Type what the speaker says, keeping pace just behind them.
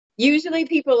Usually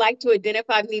people like to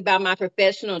identify me by my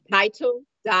professional title,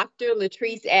 Dr.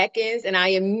 LaTrese Adkins, and I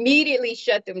immediately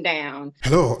shut them down.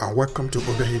 Hello and welcome to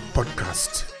Obehi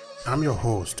Podcast. I'm your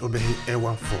host, Obehi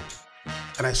A14,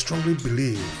 and I strongly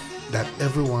believe that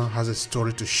everyone has a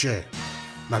story to share.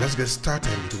 Now let's get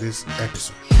started into this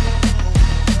episode.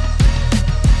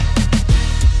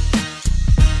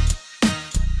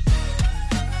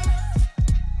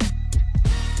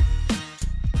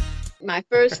 My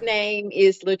first name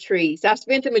is LaTrese. I've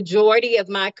spent the majority of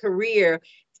my career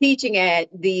teaching at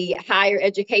the higher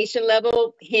education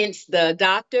level, hence the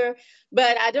doctor,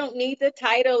 but I don't need the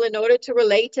title in order to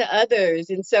relate to others.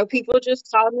 And so people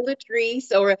just call me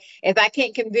LaTrese, or if I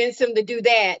can't convince them to do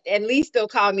that, at least they'll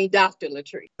call me Dr.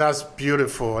 LaTrese. That's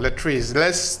beautiful. LaTrese,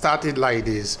 let's start it like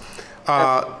this.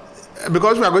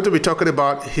 Because we are going to be talking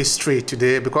about history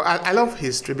today, because I love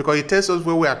history because it tells us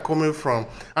where we are coming from,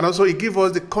 and also it gives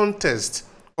us the context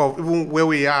of even where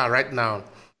we are right now.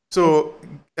 So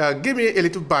give me a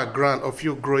little background of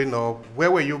you growing up. Where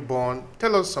were you born?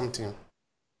 Tell us something.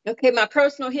 Okay, my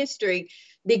personal history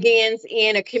begins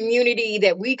in a community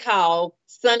that we call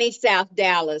sunny South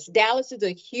Dallas. Dallas is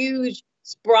a huge,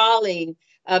 sprawling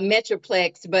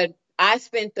metroplex, but I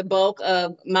spent the bulk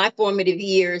of my formative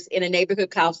years in a neighborhood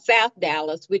called South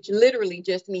Dallas, which literally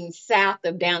just means south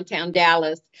of downtown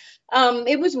Dallas.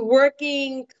 It was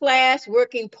working class,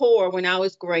 working poor when I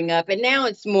was growing up. And now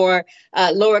it's more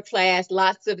lower class,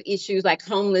 lots of issues like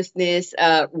homelessness,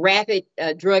 rapid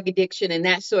drug addiction and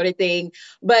that sort of thing.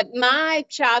 But my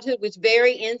childhood was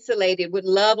very insulated with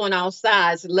love on all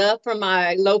sides, love from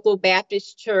my local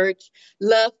Baptist church,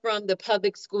 love from the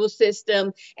public school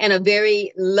system, and a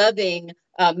very loving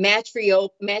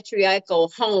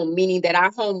matriarchal home, meaning that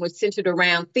our home was centered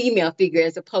around female figure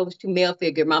as opposed to male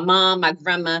figure. My mom, my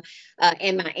grandma,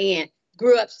 and my aunt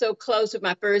grew up so close with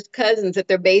my first cousins that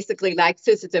they're basically like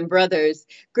sisters and brothers.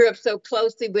 Grew up so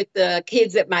closely with the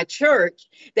kids at my church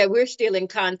that we're still in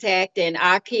contact, and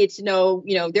our kids know,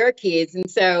 their kids.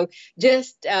 And so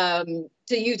just to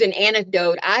use an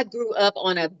anecdote, I grew up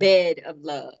on a bed of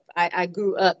love. I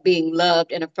grew up being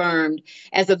loved and affirmed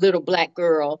as a little Black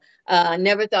girl.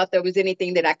 Never thought there was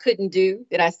anything that I couldn't do,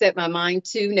 that I set my mind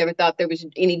to. Never thought there was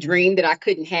any dream that I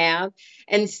couldn't have.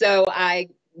 And so I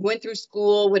went through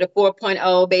school with a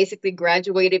 4.0, basically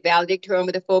graduated valedictorian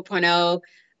with a 4.0,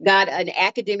 got an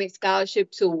academic scholarship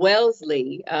to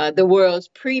Wellesley, the world's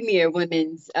premier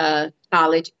women's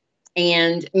college,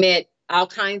 and met all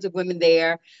kinds of women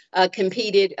there,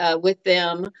 competed with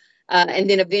them. And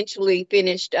then eventually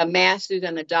finished a master's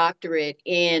and a doctorate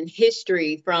in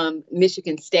history from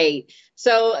Michigan State.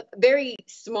 So very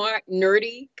smart,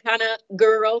 nerdy kind of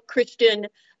girl, Christian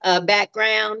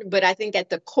background. But I think at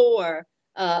the core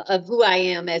of who I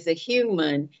am as a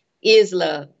human is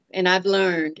love. And I've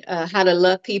learned how to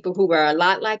love people who are a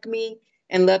lot like me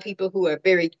and love people who are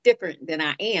very different than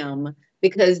I am,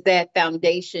 because that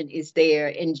foundation is there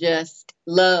in just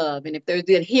love. And if there's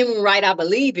a human right I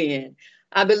believe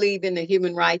in the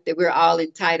human right that we're all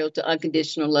entitled to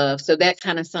unconditional love. So that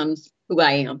kind of sums who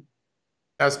I am.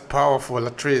 That's powerful,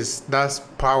 LaTrese. That's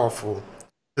powerful.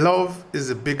 Love is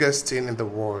the biggest thing in the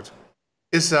world.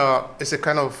 It's a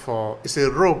kind of it's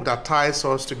a rope that ties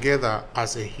us together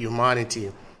as a humanity,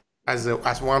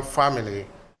 as one family.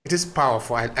 It is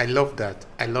powerful. I love that.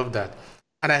 I love that.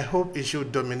 And I hope it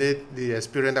should dominate the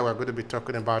experience that we're going to be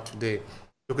talking about today,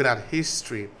 looking at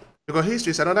history. Because history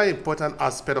is another important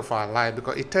aspect of our life,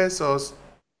 because it tells us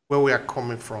where we are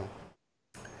coming from.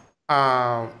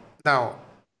 Now,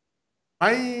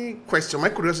 my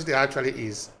curiosity actually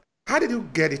is, how did you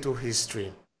get into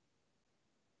history?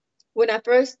 When I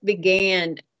first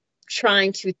began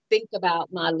trying to think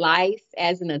about my life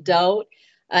as an adult,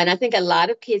 and I think a lot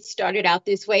of kids started out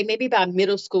this way, maybe by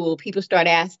middle school, people start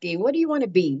asking, what do you want to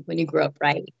be when you grow up,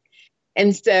 right?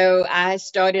 And so I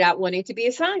started out wanting to be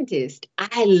a scientist.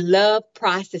 I love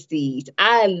processes.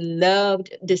 I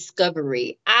loved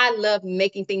discovery. I loved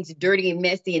making things dirty and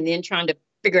messy and then trying to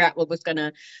figure out what was going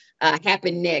to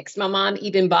happen next. My mom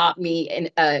even bought me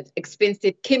an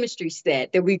expensive chemistry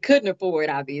set that we couldn't afford,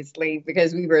 obviously,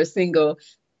 because we were a single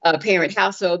parent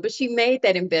household, but she made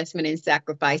that investment and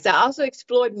sacrifice. I also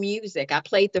explored music. I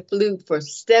played the flute for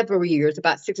several years,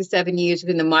 about 6 or 7 years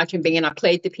within the marching band. I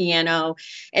played the piano.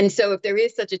 And so if there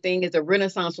is such a thing as a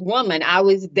Renaissance woman, I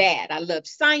was that. I love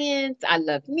science. I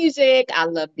love music. I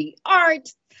love the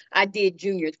arts. I did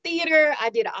junior theater. I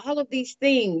did all of these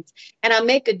things. And I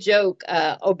make a joke,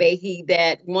 Obehi,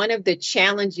 that one of the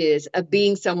challenges of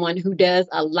being someone who does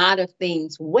a lot of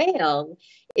things well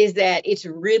is that it's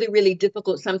really, really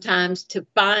difficult sometimes to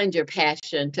find your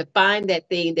passion, to find that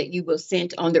thing that you were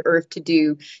sent on the earth to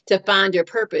do, to find your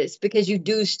purpose, because you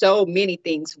do so many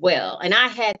things well. And I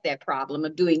had that problem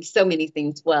of doing so many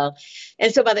things well.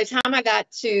 And so by the time I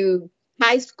got to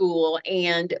high school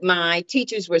and my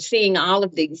teachers were seeing all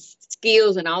of these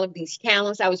skills and all of these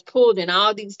talents, I was pulled in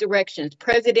all these directions: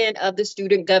 president of the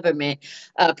student government,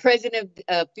 president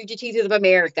of Future Teachers of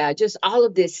America, just all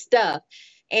of this stuff.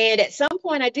 And at some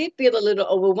point, I did feel a little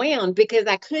overwhelmed because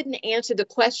I couldn't answer the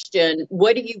question,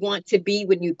 what do you want to be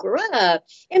when you grow up,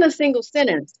 in a single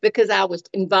sentence, because I was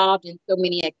involved in so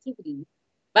many activities.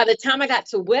 By the time I got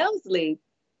to Wellesley,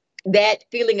 that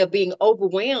feeling of being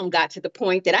overwhelmed got to the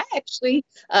point that I actually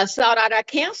sought out our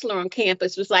counselor on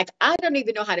campus, was like, I don't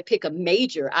even know how to pick a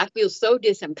major. I feel so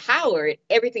disempowered,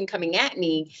 everything coming at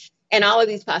me and all of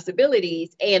these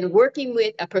possibilities. And working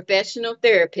with a professional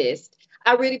therapist,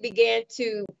 I really began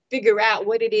to figure out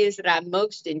what it is that I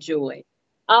most enjoy.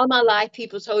 All my life,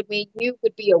 people told me, you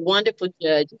would be a wonderful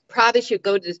judge. You probably should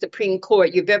go to the Supreme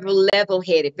Court. You're very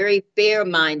level-headed, very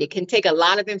fair-minded, can take a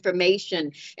lot of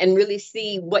information and really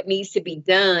see what needs to be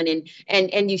done.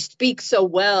 And you speak so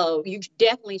well. You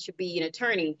definitely should be an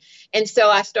attorney. And so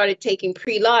I started taking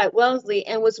pre-law at Wellesley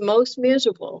and was most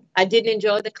miserable. I didn't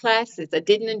enjoy the classes. I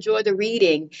didn't enjoy the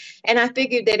reading. And I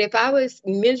figured that if I was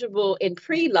miserable in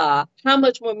pre-law, how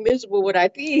much more miserable would I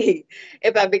be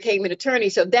if I became an attorney?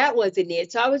 So that wasn't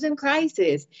it. So I was in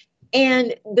crisis.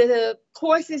 And the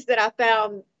courses that I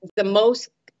found the most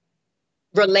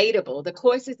relatable, the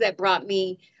courses that brought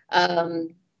me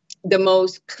the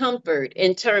most comfort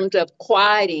in terms of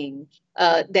quieting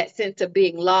that sense of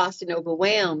being lost and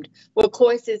overwhelmed, were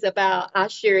courses about our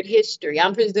shared history.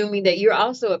 I'm presuming that you're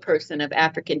also a person of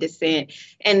African descent,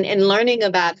 and learning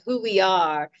about who we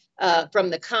are from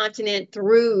the continent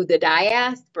through the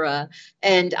diaspora,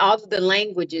 and all of the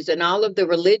languages and all of the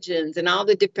religions and all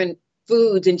the different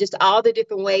foods and just all the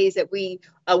different ways that we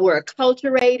were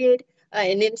acculturated.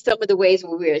 And then some of the ways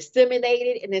where we were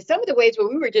assimilated, and then some of the ways where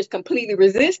we were just completely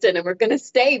resistant and we're going to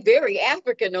stay very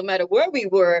African no matter where we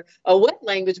were or what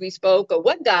language we spoke or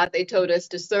what God they told us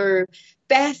to serve,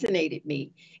 fascinated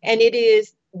me. And it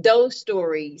is those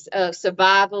stories of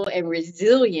survival and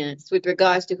resilience with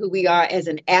regards to who we are as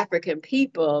an African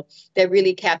people that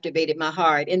really captivated my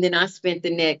heart. And then I spent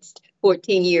the next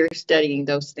 14 years studying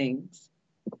those things.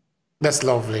 That's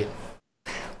lovely.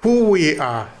 Who we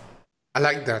are. I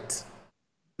like that.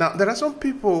 Now, there are some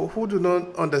people who do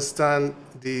not understand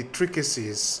the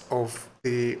intricacies of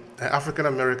the African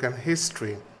American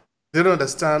history. They don't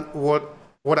understand what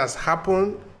has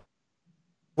happened,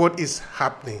 what is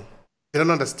happening. They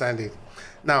don't understand it.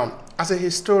 Now, as a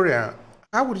historian,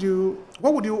 what would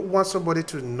you want somebody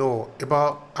to know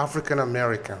about African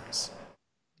Americans?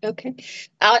 Okay.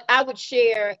 I would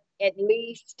share at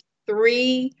least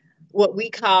 3 what we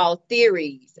call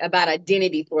theories about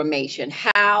identity formation,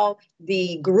 how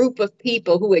the group of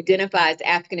people who identify as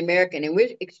African American, and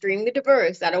we're extremely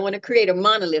diverse. I don't want to create a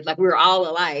monolith like we're all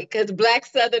alike, because Black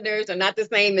Southerners are not the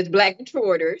same as Black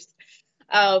Detroiters,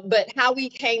 but how we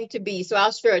came to be. So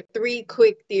I'll share 3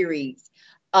 quick theories.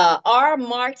 R.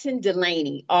 Martin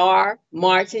Delaney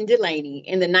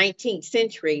in the 19th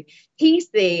century, he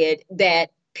said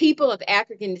that people of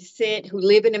African descent who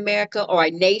live in America are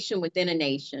a nation within a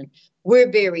nation.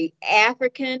 We're very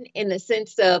African in the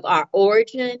sense of our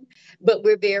origin, but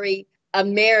we're very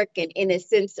American in the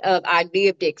sense of our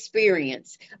lived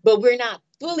experience. But we're not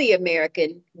fully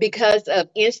American because of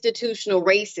institutional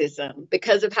racism,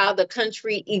 because of how the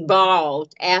country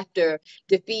evolved after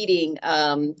defeating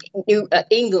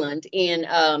England in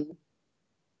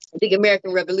the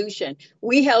American Revolution.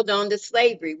 We held on to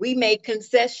slavery. We made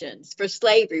concessions for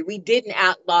slavery. We didn't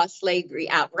outlaw slavery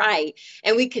outright.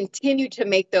 And we continued to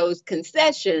make those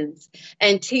concessions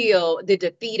until the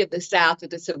defeat of the South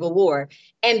with the Civil War.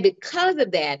 And because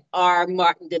of that, R.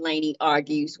 Martin Delaney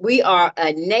argues, we are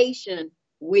a nation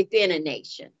within a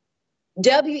nation.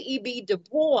 W.E.B. Du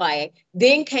Bois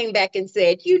then came back and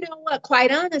said, you know what, quite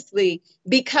honestly,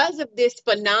 because of this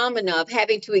phenomena of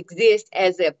having to exist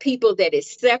as a people that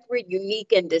is separate,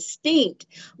 unique, and distinct,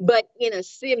 but in a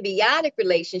symbiotic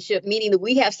relationship, meaning that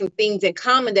we have some things in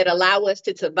common that allow us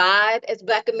to survive as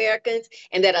Black Americans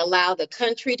and that allow the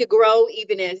country to grow,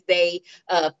 even as they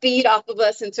feed off of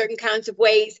us in certain kinds of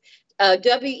ways.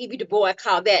 W.E.B. Du Bois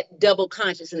called that double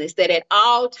consciousness, that at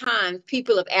all times,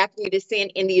 people of African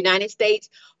descent in the United States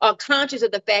are conscious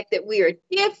of the fact that we are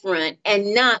different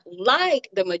and not like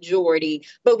the majority,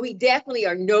 but we definitely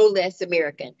are no less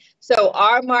American. So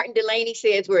R. Martin Delaney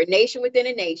says we're a nation within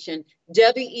a nation.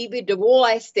 W.E.B. Du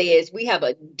Bois says we have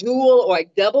a dual or a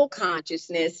double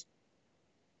consciousness.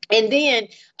 And then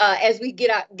as we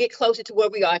get closer to where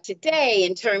we are today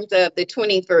in terms of the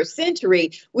 21st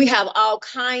century, we have all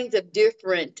kinds of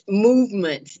different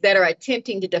movements that are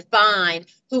attempting to define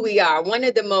who we are. One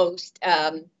of the most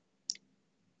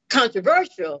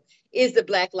controversial is the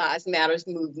Black Lives Matters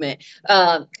movement,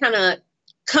 kind of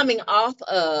coming off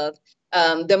of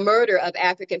the murder of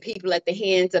African people at the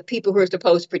hands of people who are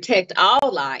supposed to protect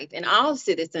all life and all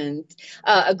citizens.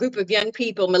 A group of young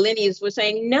people, millennials, were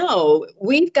saying, no,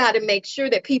 we've got to make sure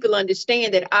that people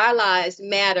understand that our lives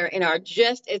matter and are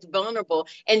just as vulnerable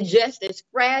and just as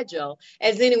fragile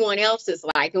as anyone else's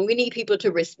life. And we need people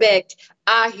to respect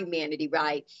our humanity,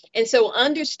 right? And so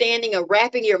understanding and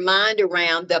wrapping your mind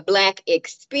around the Black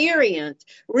experience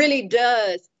really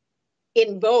does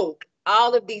invoke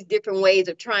all of these different ways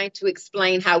of trying to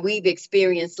explain how we've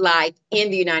experienced life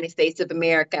in the United States of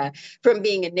America, from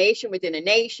being a nation within a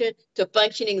nation to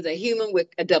functioning as a human with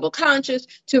a double conscience,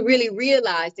 to really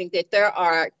realizing that there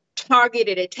are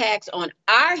targeted attacks on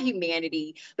our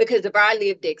humanity because of our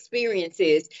lived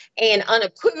experiences, and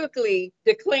unequivocally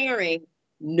declaring,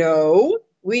 no,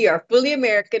 we are fully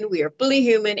American, we are fully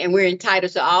human, and we're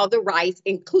entitled to all the rights,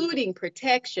 including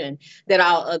protection, that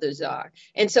all others are.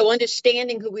 And so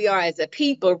understanding who we are as a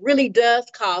people really does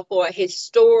call for a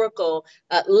historical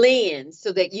lens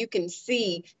so that you can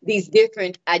see these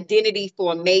different identity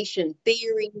formation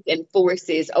theories and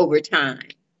forces over time.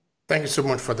 Thank you so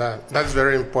much for that. That's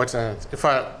very important. In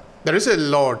fact, there is a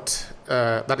lot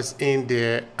that is in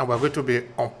there, and we're going to be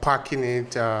unpacking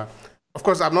it. Of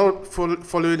course, I'm not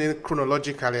following it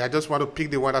chronologically. I just want to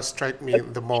pick the one that strikes me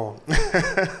the more.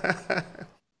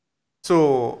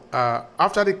 So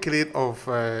after the killing of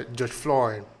George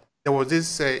Floyd, there was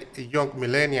this young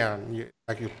millennial,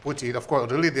 like you put it. Of course,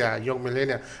 really they are young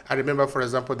millennial. I remember, for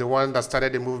example, the one that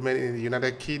started the movement in the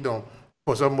United Kingdom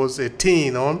was almost a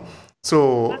teen on.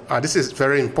 So this is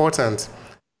very important.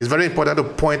 It's very important to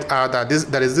point out that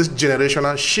there is this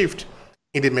generational shift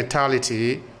in the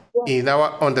mentality, in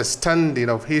our understanding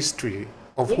of history,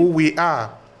 of who we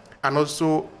are, and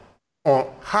also on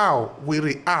how we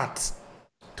react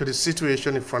to the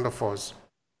situation in front of us.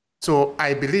 So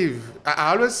I believe,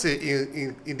 I always say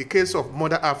in the case of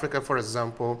Mother Africa, for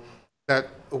example, that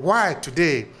why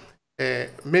today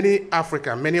many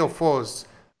of us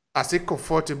are still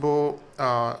comfortable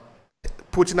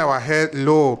putting our head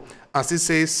low and still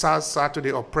say sa to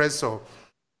the oppressor.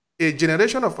 A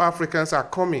generation of Africans are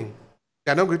coming.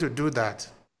 They are not going to do that.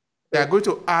 They are going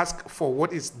to ask for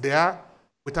what is there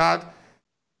without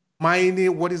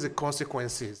minding what is the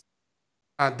consequences.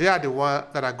 And they are the ones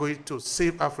that are going to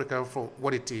save Africa from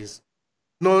what it is.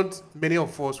 Not many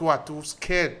of us who are too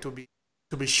scared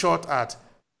to be shot at.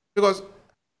 Because,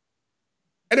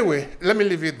 anyway, let me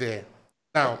leave it there.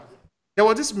 Now, there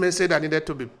was this message that needed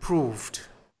to be proved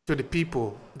to the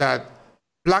people that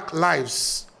Black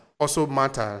lives also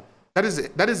matter. That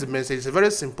is the message. It's a very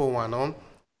simple one.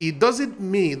 It doesn't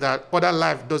mean that other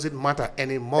life doesn't matter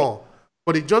anymore,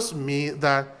 but it just means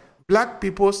that Black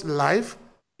people's life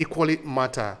equally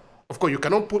matter. Of course, you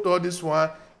cannot put all this one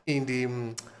in the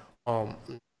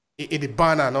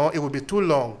banner. No, it would be too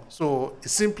long. So it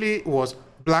simply was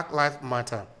Black Lives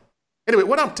Matter. Anyway,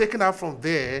 what I'm taking out from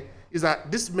there is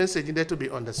that this message needed to be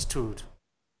understood.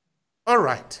 All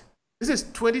right, this is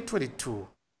 2022.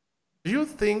 Do you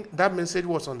think that message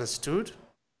was understood?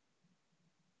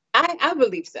 I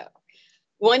believe so.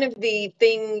 One of the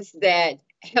things that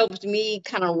helped me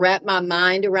kind of wrap my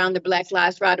mind around the Black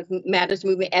Lives Matters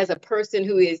movement as a person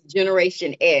who is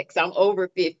Generation X. I'm over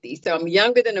 50, so I'm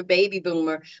younger than a baby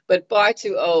boomer, but far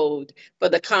too old for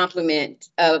the compliment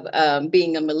of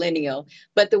being a millennial.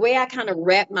 But the way I kind of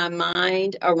wrapped my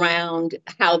mind around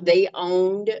how they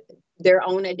owned their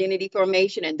own identity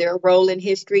formation and their role in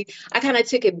history, I kind of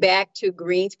took it back to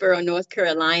Greensboro, North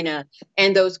Carolina,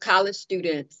 and those college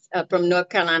students from North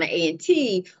Carolina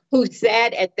A&T who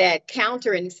sat at that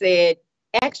counter and said,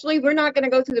 actually, we're not going to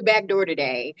go through the back door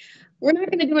today. We're not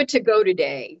going to do it to go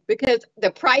today because the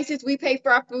prices we pay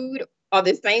for our food are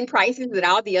the same prices that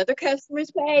all the other customers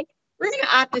pay. We're going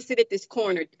to opt to sit at this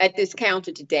corner, at this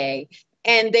counter today.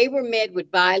 And they were met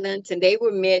with violence and they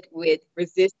were met with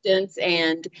resistance,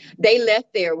 and they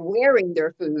left there wearing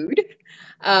their food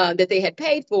that they had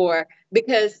paid for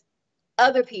because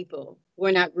other people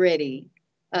were not ready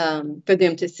for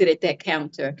them to sit at that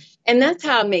counter. And that's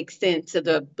how I make sense of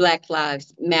the Black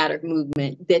Lives Matter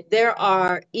movement, that there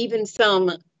are even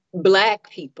some Black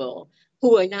people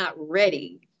who are not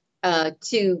ready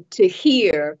to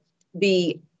hear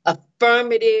the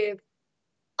affirmative,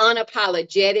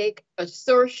 unapologetic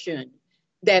assertion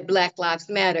that Black Lives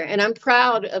Matter. And I'm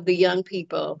proud of the young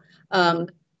people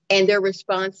and their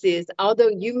responses. Although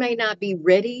you may not be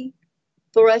ready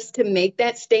for us to make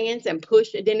that stance and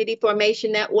push identity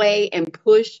formation that way and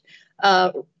push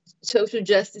social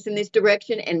justice in this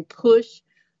direction and push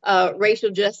racial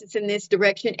justice in this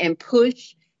direction and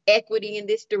push equity in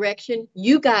this direction,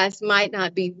 you guys might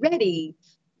not be ready,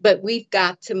 but we've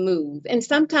got to move. And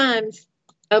sometimes,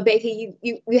 Obehi,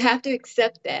 you have to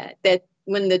accept that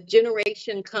when the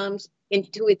generation comes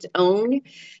into its own,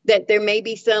 that there may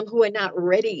be some who are not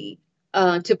ready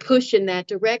to push in that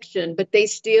direction, but they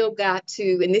still got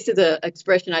to, and this is an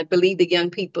expression I believe the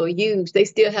young people use, they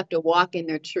still have to walk in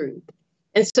their truth.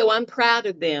 And so I'm proud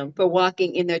of them for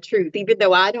walking in their truth, even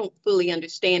though I don't fully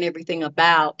understand everything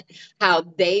about how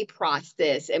they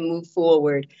process and move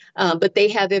forward. But they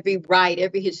have every right,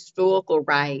 every historical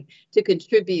right to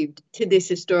contribute to this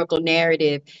historical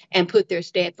narrative and put their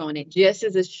stamp on it, just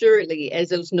as assuredly as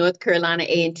those North Carolina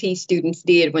A&T students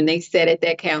did when they sat at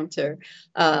that counter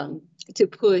to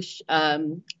push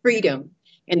freedom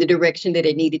in the direction that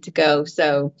it needed to go.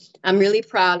 So I'm really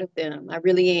proud of them. I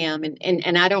really am.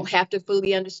 And I don't have to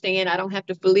fully understand. I don't have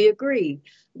to fully agree.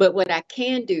 But what I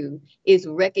can do is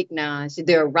recognize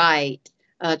their right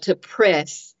to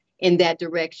press in that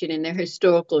direction and their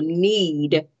historical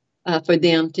need for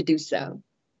them to do so.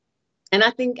 And I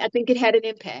think it had an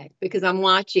impact because I'm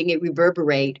watching it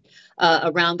reverberate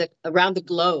around the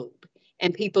globe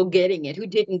and people getting it who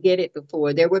didn't get it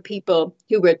before. There were people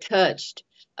who were touched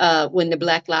when the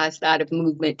Black Lives Matter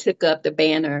movement took up the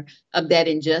banner of that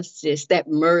injustice, that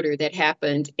murder that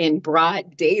happened in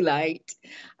broad daylight.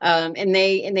 And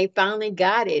they finally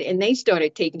got it. And they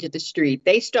started taking to the street.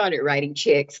 They started writing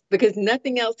checks because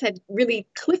nothing else had really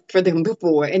clicked for them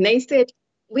before. And they said,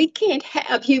 we can't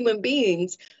have human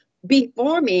beings be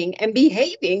forming and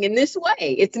behaving in this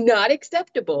way. It's not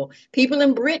acceptable. People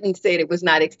in Britain said it was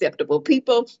not acceptable.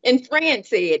 People in France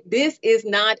said this is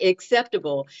not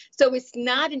acceptable. So it's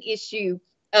not an issue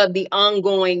of the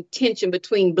ongoing tension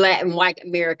between Black and white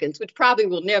Americans, which probably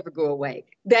will never go away.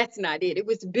 That's not it. It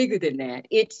was bigger than that.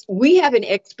 We have an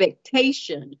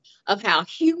expectation of how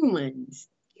humans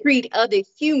treat other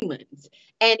humans,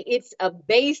 and it's a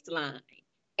baseline.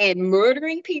 And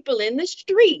murdering people in the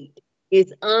street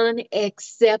is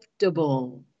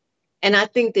unacceptable. And I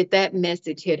think that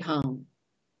message hit home.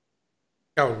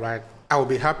 All right. I will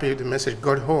be happy if the message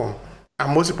got home.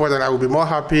 And most important, I will be more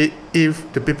happy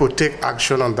if the people take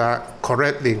action on that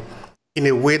correctly in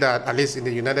a way that, at least in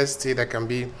the United States, it can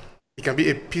be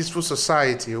a peaceful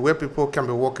society where people can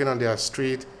be walking on their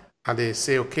street and they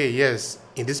say, okay, yes,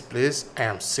 in this place, I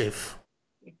am safe.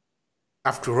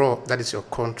 After all, that is your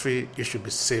country. You should be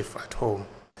safe at home.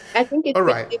 I think it's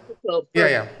difficult for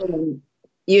the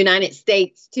United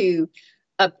States to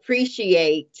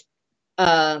appreciate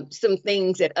some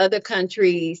things that other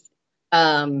countries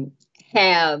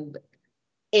have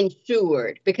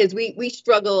ensured, because we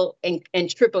struggle and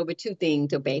trip over two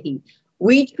things, Obehi.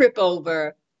 We trip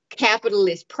over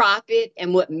capitalist profit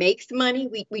and what makes money.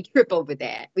 We trip over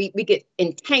that. We get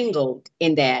entangled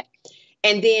in that.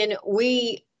 And then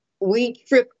we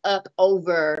trip up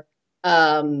over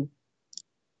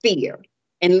fear.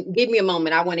 And give me a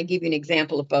moment. I want to give you an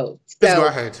example of both. Please go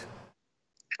ahead.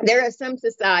 There are some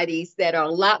societies that are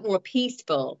a lot more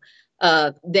peaceful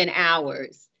than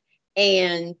ours.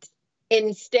 And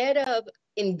instead of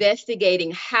investigating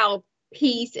how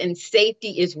peace and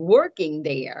safety is working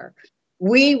there,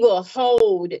 we will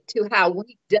hold to how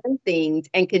we've done things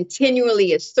and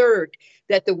continually assert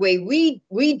that the way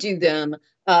we do them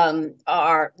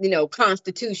are,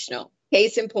 constitutional.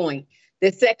 Case in point,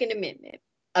 the Second Amendment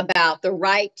about the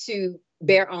right to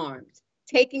bear arms.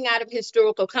 Taking out of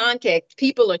historical context,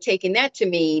 people are taking that to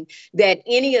mean that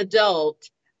any adult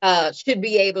should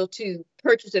be able to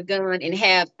purchase a gun and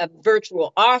have a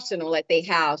virtual arsenal at their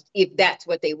house if that's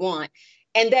what they want.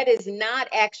 And that is not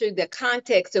actually the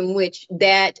context in which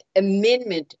that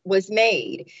amendment was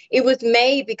made. It was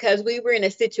made because we were in a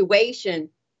situation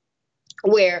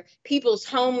where people's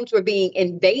homes were being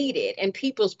invaded and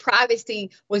people's privacy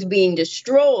was being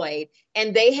destroyed,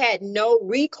 and they had no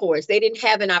recourse. They didn't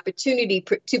have an opportunity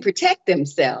to protect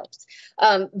themselves.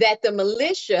 That the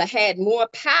militia had more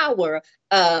power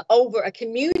over a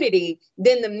community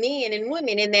than the men and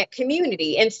women in that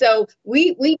community. And so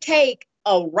we take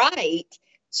a right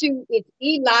to its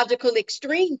illogical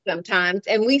extreme sometimes.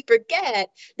 And we forget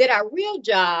that our real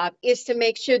job is to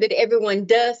make sure that everyone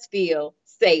does feel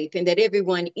safe and that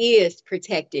everyone is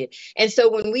protected. And so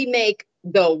when we make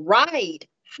the right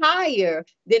higher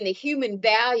than the human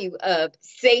value of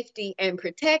safety and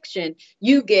protection,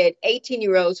 you get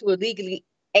 18-year-olds who are legally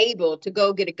able to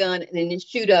go get a gun and then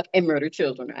shoot up and murder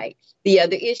children, right? The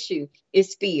other issue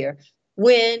is fear.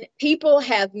 When people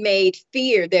have made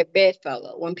fear their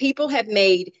bedfellow, when people have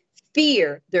made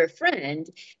fear their friend,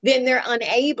 then they're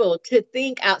unable to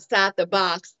think outside the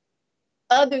box,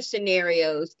 other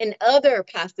scenarios and other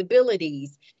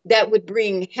possibilities that would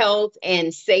bring health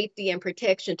and safety and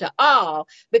protection to all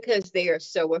because they are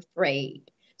so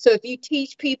afraid. So if you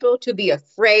teach people to be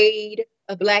afraid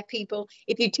of Black people,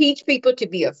 if you teach people to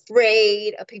be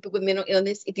afraid of people with mental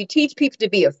illness, if you teach people to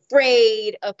be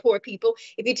afraid of poor people,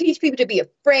 if you teach people to be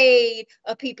afraid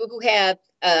of people who have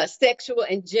sexual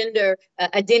and gender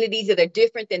identities that are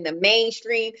different than the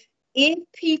mainstream, if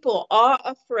people are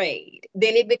afraid,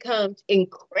 then it becomes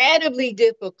incredibly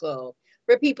difficult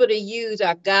for people to use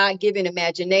our God-given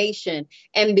imagination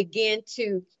and begin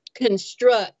to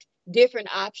construct different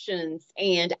options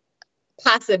and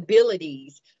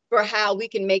possibilities for how we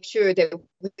can make sure that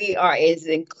we are as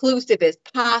inclusive as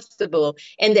possible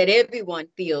and that everyone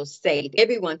feels safe,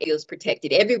 everyone feels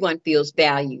protected, everyone feels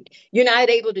valued. You're not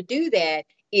able to do that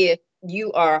if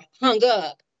you are hung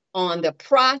up on the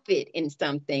profit in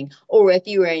something, or if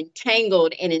you are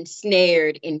entangled and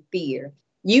ensnared in fear.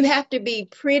 You have to be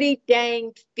pretty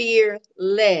dang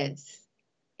fearless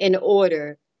in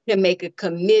order to make a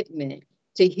commitment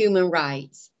to human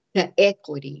rights, to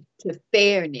equity, to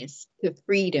fairness, to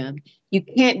freedom. You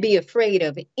can't be afraid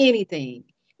of anything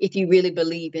if you really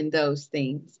believe in those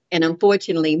things. And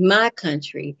unfortunately, my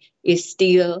country is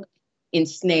still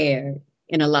ensnared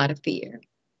in a lot of fear.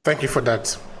 Thank you for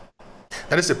that.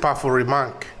 That is a powerful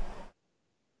remark.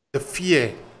 The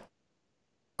fear.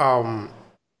 Do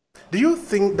you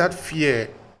think that fear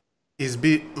is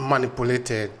being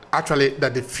manipulated? Actually,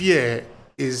 that the fear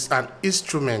is an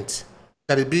instrument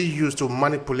that is being used to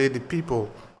manipulate the people.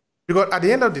 Because at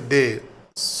the end of the day,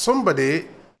 somebody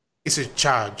is in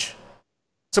charge.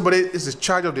 Somebody is in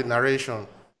charge of the narration.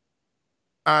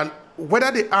 And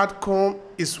whether the outcome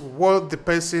is what the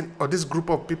person or this group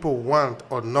of people want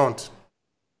or not,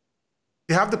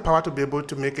 they have the power to be able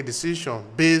to make a decision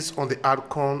based on the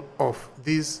outcome of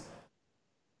this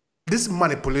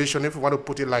manipulation, if you want to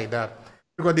put it like that.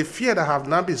 Because the fear that have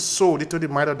now been sold into the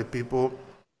mind of the people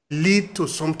lead to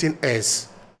something else.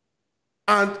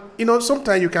 And,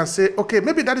 sometimes you can say, okay,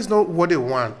 maybe that is not what they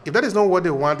want. If that is not what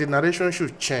they want, the narration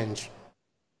should change.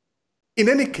 In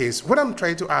any case, what I'm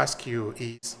trying to ask you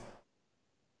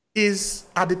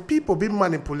are the people being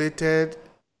manipulated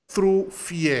through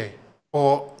fear,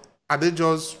 or are they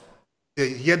just, they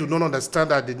yet do not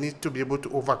understand that they need to be able to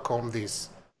overcome this?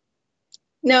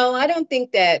 No, I don't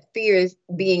think that fear is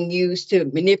being used to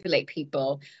manipulate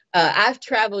people. I've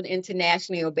traveled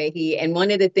internationally, Obehi, and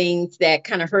one of the things that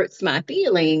kind of hurts my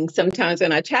feelings sometimes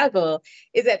when I travel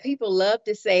is that people love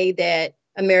to say that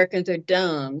Americans are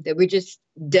dumb, that we're just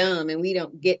dumb and we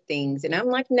don't get things. And I'm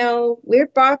like, no, we're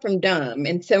far from dumb.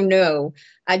 And so, no,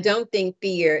 I don't think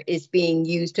fear is being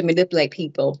used to manipulate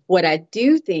people. What I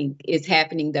do think is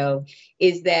happening, though,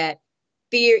 is that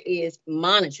fear is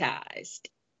monetized.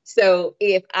 So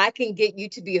if I can get you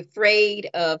to be afraid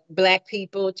of Black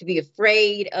people, to be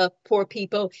afraid of poor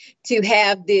people, to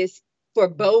have this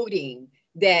foreboding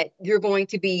that you're going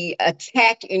to be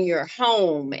attacked in your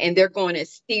home and they're going to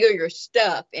steal your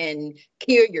stuff and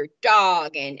kill your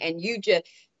dog and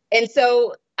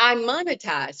so I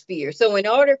monetize fear. So in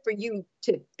order for you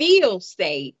to feel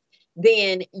safe,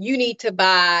 then you need to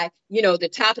buy, the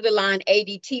top of the line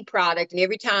ADT product. And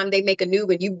every time they make a new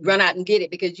one, you run out and get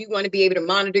it because you want to be able to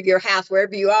monitor your house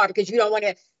wherever you are because you don't want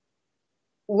to.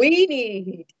 We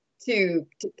need to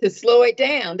slow it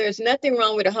down. There's nothing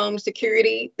wrong with a home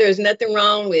security. There's nothing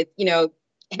wrong with,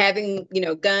 having,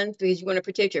 guns because you want to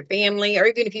protect your family, or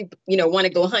even if you, want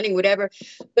to go hunting, whatever.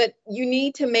 But you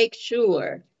need to make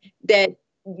sure that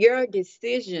your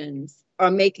decisions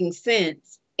are making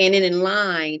sense and in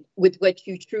line with what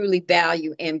you truly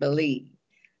value and believe.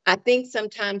 I think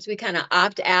sometimes we kind of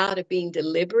opt out of being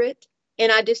deliberate in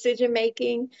our decision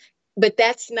making, but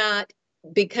that's not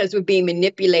because we're being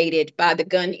manipulated by the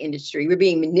gun industry. We're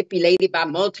being manipulated by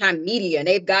multimedia and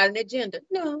they've got an agenda.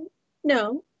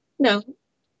 No.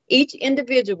 Each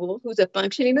individual who's a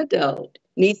functioning adult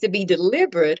needs to be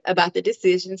deliberate about the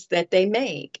decisions that they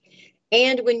make.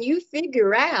 And when you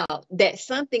figure out that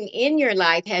something in your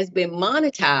life has been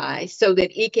monetized so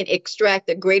that it can extract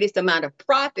the greatest amount of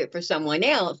profit for someone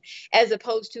else, as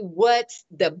opposed to what's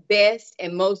the best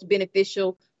and most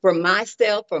beneficial for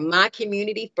myself, for my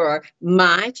community, for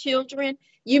my children,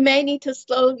 you may need to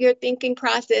slow your thinking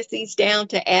processes down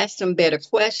to ask some better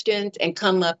questions and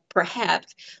come up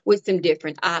perhaps with some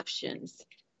different options.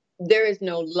 There is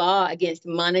no law against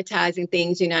monetizing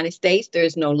things in the United States.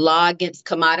 There's no law against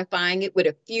commodifying it, with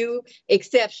a few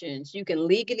exceptions. You can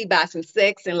legally buy some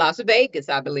sex in Las Vegas,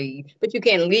 I believe, but you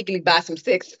can't legally buy some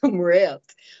sex somewhere else.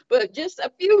 But just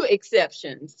a few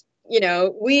exceptions.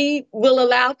 We will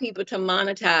allow people to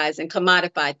monetize and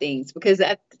commodify things because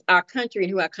that's our country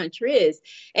and who our country is.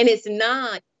 And it's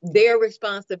not their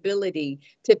responsibility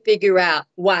to figure out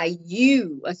why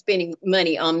you are spending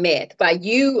money on meth, why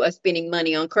you are spending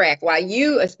money on crack, why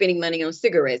you are spending money on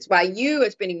cigarettes, why you are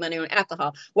spending money on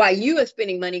alcohol, why you are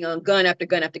spending money on gun after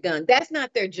gun after gun. That's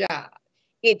not their job.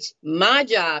 It's my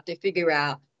job to figure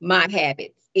out my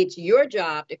habits. It's your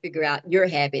job to figure out your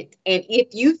habits. And if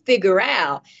you figure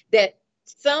out that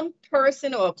some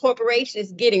person or a corporation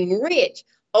is getting rich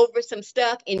over some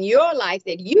stuff in your life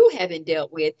that you haven't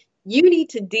dealt with, you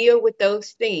need to deal with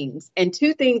those things. And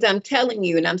two things I'm telling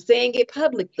you, and I'm saying it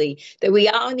publicly, that we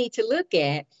all need to look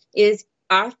at is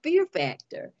our fear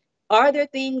factor. Are there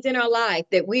things in our life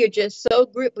that we are just so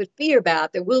gripped with fear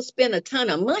about that we'll spend a ton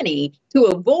of money to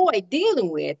avoid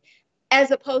dealing with, as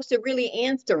opposed to really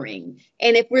answering?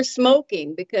 And if we're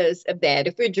smoking because of that,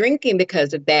 if we're drinking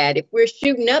because of that, if we're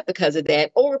shooting up because of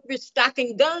that, or if we're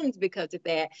stocking guns because of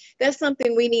that, that's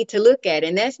something we need to look at.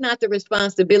 And that's not the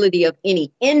responsibility of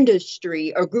any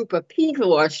industry or group of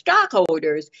people or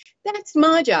stockholders. That's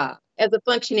my job as a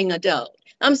functioning adult.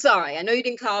 I'm sorry. I know you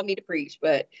didn't call me to preach,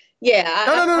 but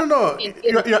yeah. No.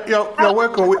 You're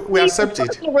welcome. We accept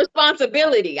it.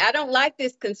 Responsibility. I don't like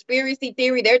this conspiracy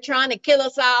theory. They're trying to kill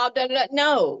us all.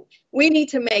 No, we need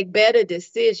to make better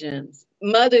decisions.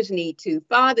 Mothers need to,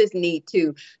 fathers need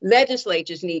to,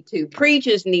 legislatures need to,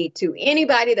 preachers need to.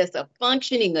 Anybody that's a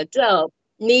functioning adult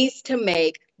needs to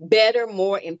make better,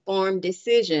 more informed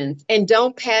decisions, and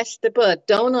don't pass the buck.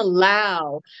 Don't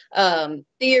allow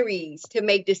theories to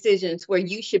make decisions where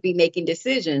you should be making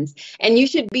decisions. And you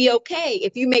should be okay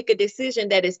if you make a decision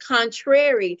that is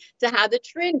contrary to how the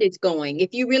trend is going,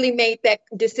 if you really made that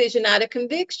decision out of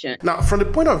conviction. Now, from the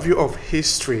point of view of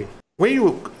history, when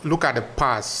you look at the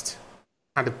past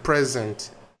and the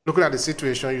present, looking at the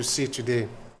situation you see today,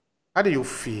 how do you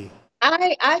feel?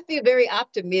 I feel very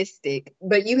optimistic,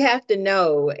 but you have to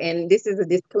know, and this is a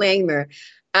disclaimer,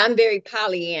 I'm very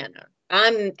Pollyanna.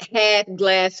 I'm half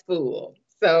glass full.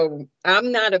 So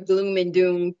I'm not a gloom and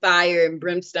doom, fire and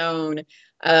brimstone.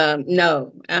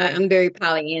 No, I'm very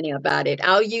Pollyanna about it.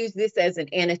 I'll use this as an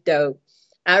anecdote.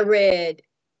 I read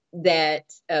that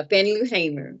Fannie Lou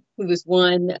Hamer, who was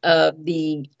one of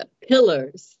the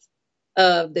pillars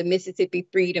of the Mississippi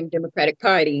Freedom Democratic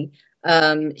Party,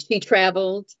 she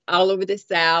traveled all over the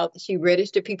South. She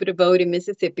registered people to vote in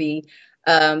Mississippi.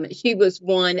 She was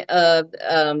one of,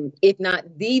 if not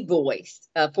the voice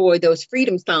for those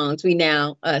freedom songs we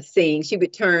now sing. She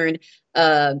would turn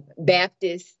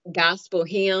Baptist gospel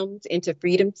hymns into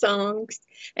freedom songs,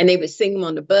 and they would sing them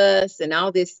on the bus and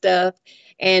all this stuff.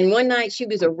 And one night she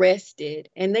was arrested,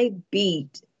 and they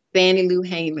beat Fannie Lou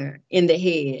Hamer in the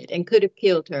head and could have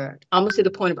killed her, almost to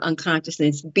the point of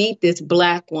unconsciousness, beat this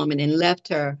Black woman and left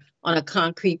her on a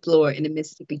concrete floor in the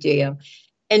Mississippi jail.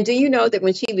 And do you know that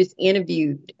when she was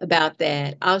interviewed about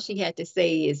that, all she had to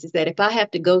say is that if I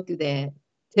have to go through that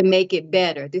to make it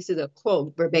better, this is a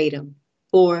quote verbatim,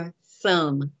 for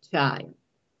some child.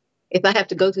 If I have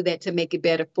to go through that to make it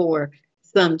better for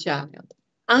some child.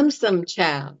 I'm some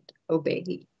child,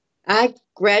 Obehi. I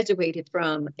graduated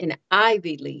from an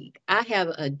Ivy League. I have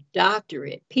a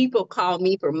doctorate. People call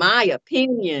me for my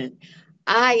opinion.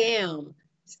 I am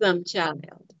some child.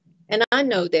 And I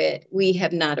know that we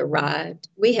have not arrived.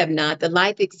 We have not. The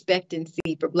life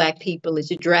expectancy for Black people is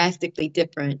drastically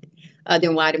different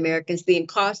than white Americans. The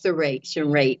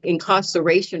incarceration rate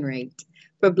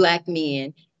for Black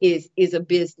men is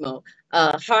abysmal.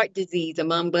 Heart disease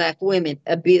among Black women,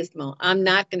 abysmal. I'm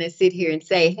not going to sit here and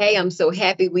say, hey, I'm so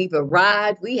happy we've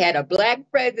arrived. We had a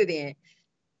Black president.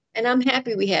 And I'm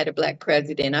happy we had a Black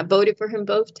president. I voted for him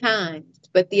both times.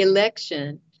 But the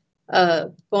election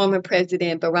of former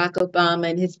President Barack Obama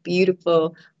and his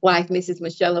beautiful wife, Mrs.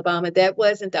 Michelle Obama, that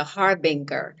wasn't the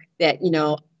harbinger that,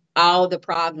 all the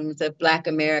problems of Black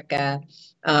America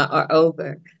are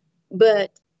over.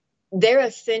 But their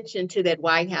ascension to that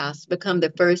White House, become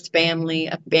the first family,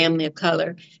 a family of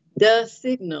color, does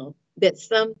signal that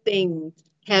some things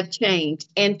have changed.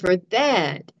 And for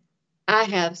that, I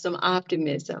have some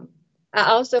optimism. I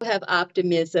also have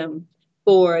optimism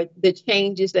for the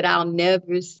changes that I'll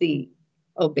never see.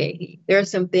 Obehi. There are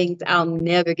some things I'll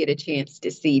never get a chance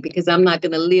to see because I'm not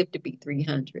going to live to be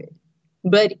 300.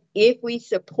 But if we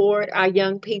support our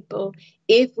young people,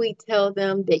 if we tell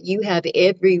them that you have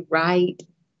every right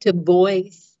to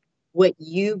voice what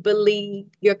you believe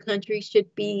your country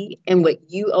should be and what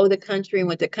you owe the country and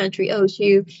what the country owes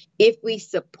you, if we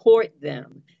support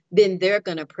them, then they're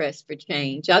going to press for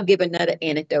change. I'll give another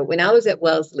anecdote. When I was at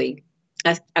Wellesley,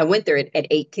 I went there at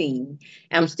 18.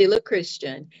 I'm still a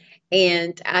Christian.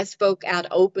 And I spoke out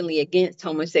openly against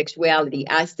homosexuality.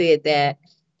 I said that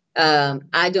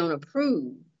I don't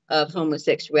approve of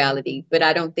homosexuality, but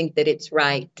I don't think that it's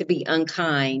right to be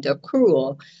unkind or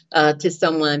cruel to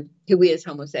someone who is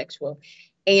homosexual.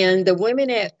 And the women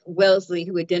at Wellesley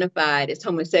who identified as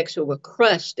homosexual were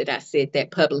crushed that I said that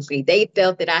publicly. They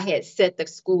felt that I had set the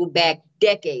school back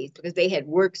decades because they had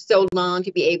worked so long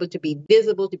to be able to be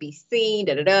visible, to be seen,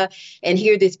 and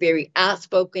hear this very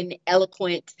outspoken,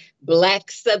 eloquent,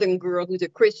 Black Southern girl who's a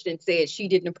Christian said she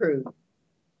didn't approve.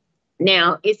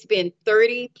 Now, it's been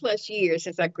 30 plus years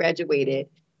since I graduated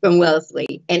from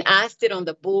Wellesley, and I sit on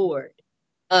the board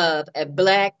of a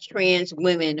Black trans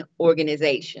women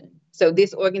organization. So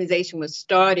this organization was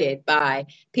started by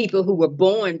people who were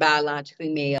born biologically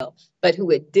male, but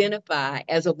who identify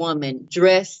as a woman,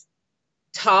 dress,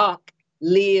 talk,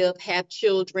 live, have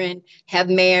children, have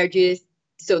marriages.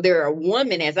 So they're a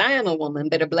woman, as I am a woman,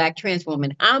 but a Black trans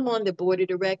woman. I'm on the board of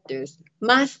directors.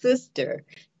 My sister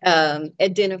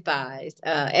identifies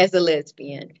as a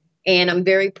lesbian, and I'm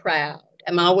very proud.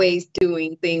 I'm always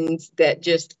doing things that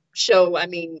just show,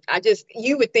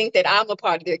 you would think that I'm a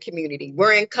part of their community,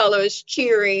 wearing colors,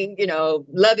 cheering,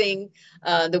 loving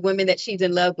the women that she's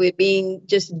in love with, being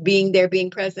there, being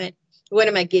present. What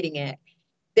am I getting at?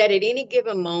 That at any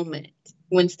given moment,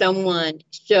 when someone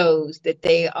shows that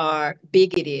they are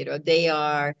bigoted or they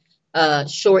are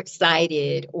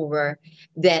short-sighted or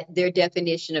that their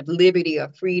definition of liberty or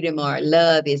freedom or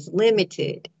love is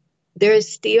limited, there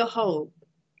is still hope.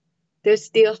 There's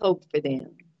still hope for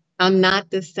them. I'm not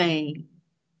the same.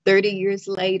 30 years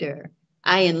later,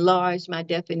 I enlarged my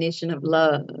definition of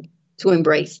love to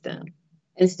embrace them.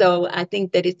 And so I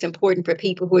think that it's important for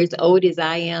people who are as old as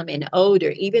I am and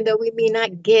older, even though we may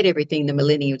not get everything the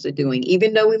millennials are doing,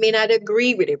 even though we may not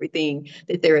agree with everything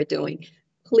that they're doing,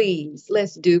 please,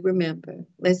 let's do remember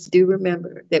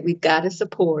that we've got to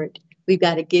support, we've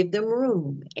got to give them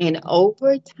room. And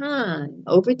over time,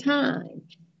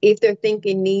 if their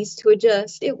thinking needs to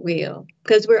adjust, it will,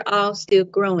 because we're all still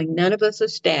growing. None of us are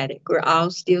static. We're all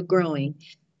still growing.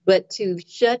 But to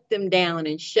shut them down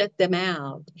and shut them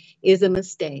out is a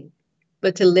mistake.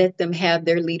 But to let them have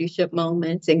their leadership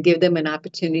moments and give them an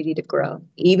opportunity to grow,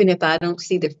 even if I don't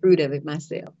see the fruit of it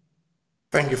myself.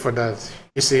 Thank you for that.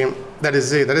 You see, that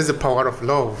is it. That is the power of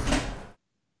love.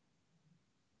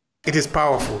 It is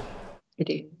powerful. It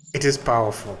is. It is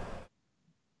powerful.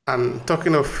 And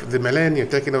talking of the millennium,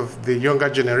 talking of the younger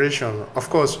generation, of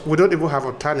course, we don't even have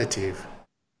alternative.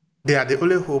 They are the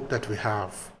only hope that we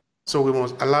have. So we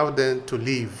must allow them to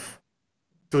live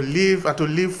and to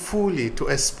live fully, to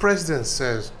express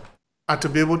themselves, and to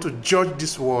be able to judge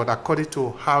this world according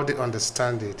to how they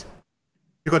understand it.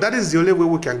 Because that is the only way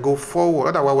we can go forward.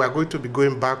 Otherwise, we are going to be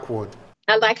going backward.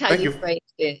 I like how you phrased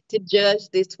it, to judge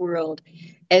this world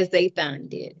as they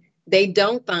find it. They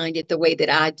don't find it the way that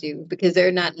I do because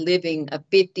they're not living a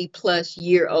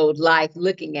 50-plus-year-old life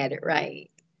looking at it right.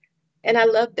 And I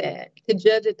love that, to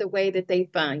judge it the way that they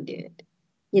find it.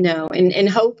 And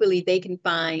hopefully they can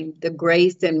find the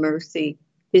grace and mercy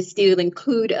to still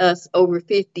include us over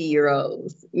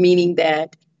 50-year-olds, meaning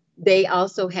that they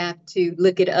also have to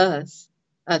look at us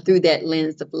through that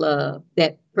lens of love,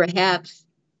 that perhaps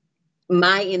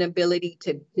my inability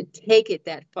to take it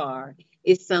that far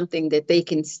is something that they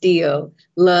can still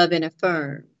love and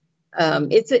affirm.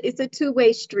 It's a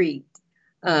two-way street,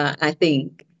 I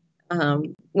think.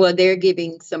 Well, they're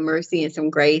giving some mercy and some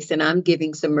grace, and I'm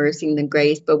giving some mercy and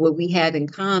grace. But what we have in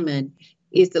common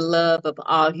is the love of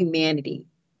all humanity,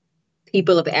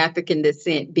 people of African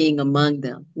descent being among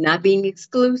them, not being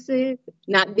exclusive,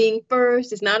 not being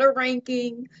first. It's not a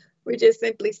ranking. We're just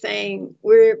simply saying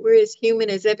we're as human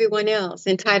as everyone else,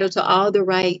 entitled to all the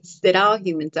rights that all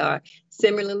humans are.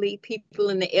 Similarly, people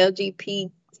in the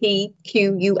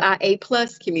LGBTQIA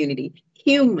plus community,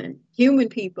 human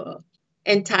people,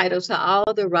 entitled to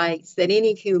all the rights that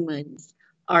any humans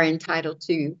are entitled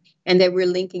to, and that we're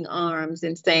linking arms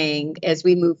and saying, as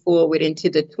we move forward into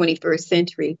the 21st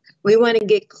century, we want to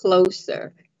get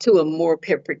closer to a more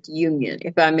perfect union,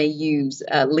 if I may use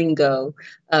lingo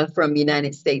from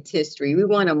United States history. We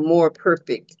want a more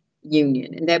perfect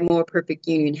union, and that more perfect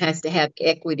union has to have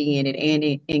equity in it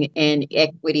and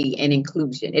equity and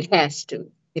inclusion. It has to,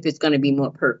 if it's going to be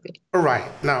more perfect. All right.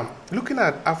 Now, looking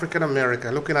at African America,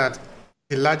 looking at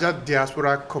the larger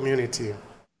diaspora community,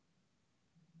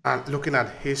 and looking at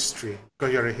history,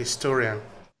 because you're a historian,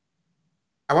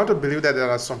 I want to believe that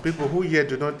there are some people who yet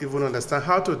do not even understand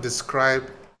how to describe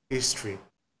history.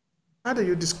 How do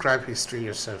you describe history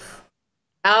yourself?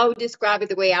 I'll describe it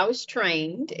the way I was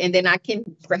trained, and then I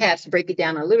can perhaps break it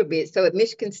down a little bit. So at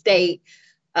Michigan State,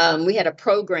 we had a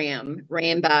program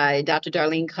ran by Dr.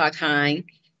 Darlene Cockheim,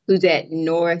 who's at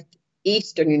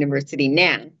Northeastern University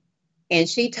now. And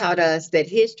she taught us that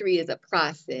history is a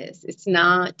process. It's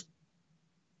not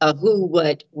a who,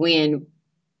 what, when,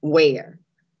 where.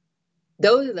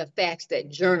 Those are the facts that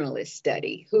journalists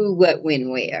study: who, what,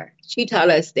 when, where. She taught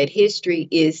us that history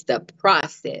is the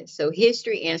process. So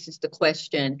history answers the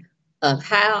question of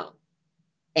how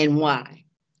and why.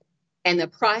 And the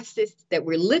process that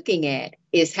we're looking at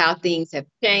is how things have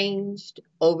changed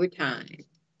over time.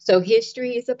 So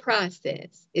history is a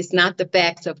process. It's not the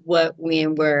facts of what,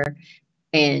 when, where,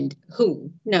 and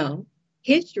who. No,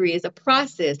 history is a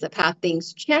process of how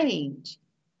things change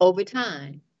over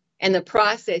time. And the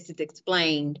process is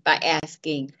explained by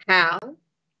asking how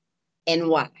and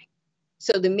why.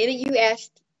 So the minute you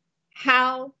asked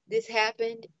how this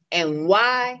happened and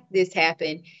why this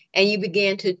happened, and you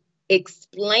began to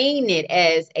explain it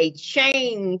as a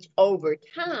change over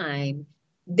time,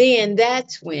 then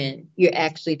that's when you're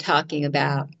actually talking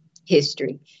about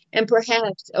history. And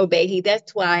perhaps, Obehi,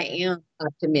 that's why I am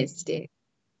optimistic,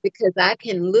 because I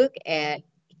can look at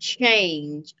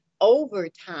change over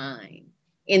time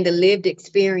in the lived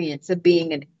experience of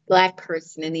being a Black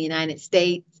person in the United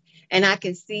States, and I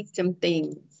can see some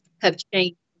things have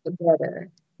changed for the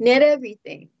better. Not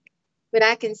everything, but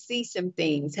I can see some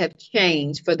things have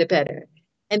changed for the better.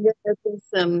 And there have been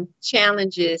some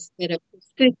challenges that have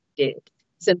persisted,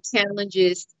 some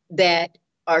challenges that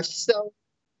are so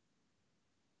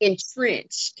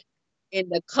entrenched in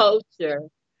the culture,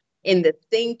 in the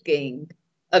thinking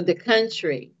of the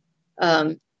country,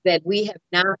 that we have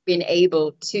not been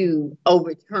able to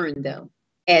overturn them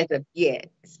as of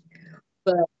yet.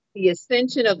 But the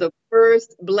ascension of the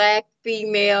first Black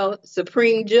female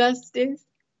Supreme Justice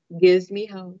gives me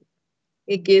hope.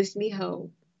 It gives me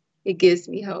hope. It gives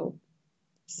me hope.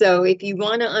 So if you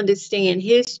want to understand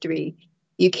history,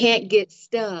 you can't get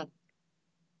stuck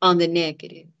on the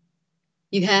negative.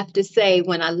 You have to say,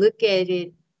 when I look at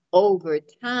it over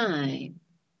time,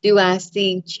 do I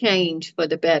see change for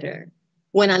the better?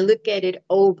 When I look at it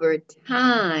over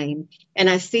time and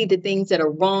I see the things that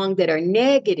are wrong, that are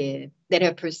negative, that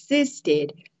have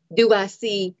persisted, do I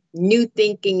see new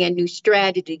thinking and new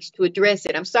strategies to address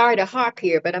it? I'm sorry to harp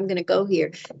here, but I'm going to go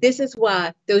here. This is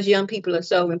why those young people are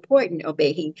so important,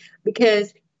 Obehi,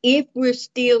 because if we're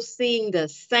still seeing the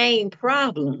same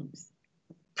problems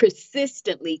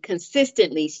persistently,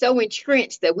 consistently, so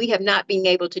entrenched that we have not been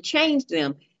able to change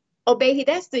them, Obehi,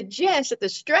 that suggests that the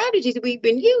strategies we've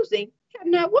been using have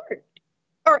not worked,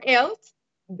 or else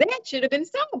that should have been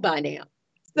solved by now.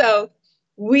 So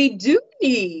we do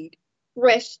need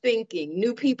fresh thinking,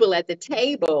 new people at the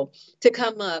table to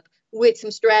come up with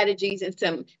some strategies and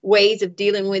some ways of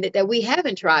dealing with it that we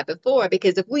haven't tried before.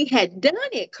 Because if we had done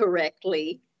it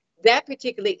correctly, that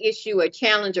particular issue or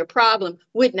challenge or problem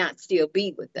would not still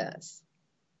be with us.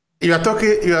 You are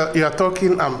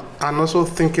talking. I'm also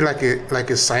thinking like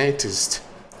a scientist.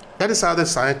 That is how the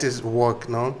scientists work,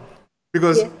 no?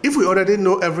 Because if we already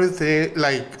know everything,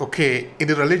 like, okay, in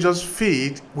the religious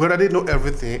field, we already know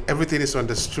everything. Everything is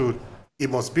understood. It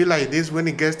must be like this. When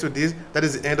it gets to this, that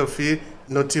is the end of it.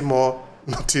 Nothing more,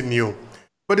 nothing new.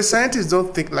 But the scientists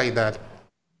don't think like that.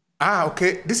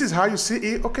 Okay, this is how you see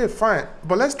it. Okay, fine.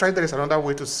 But let's try there is another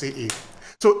way to see it.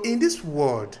 So in this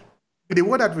world, in the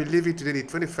world that we live in today, the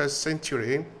 21st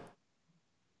century,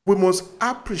 we must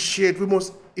appreciate, we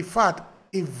must, in fact,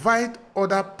 invite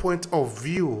other point of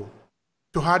view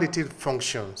to how the thing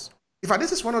functions. In fact,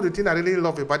 this is one of the things I really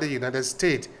love about the United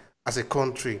States as a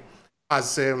country,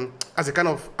 as a kind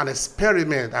of an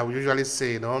experiment, I would usually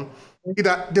say,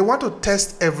 that they want to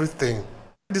test everything.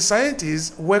 The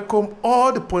scientists welcome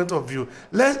all the point of view.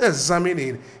 Let's examine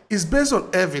it. It's based on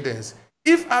evidence.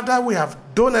 If after we have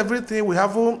done everything, we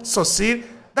haven't succeeded,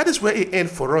 that is where it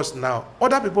ends for us now.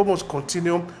 Other people must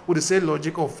continue with the same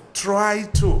logic of try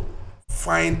to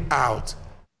find out.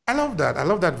 I love that. I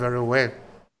love that very well.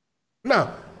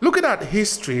 Now, looking at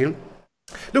history,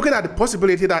 Looking at the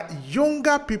possibility that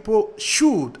younger people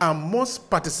should and must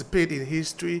participate in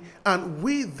history and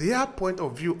with their point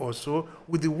of view also,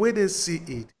 with the way they see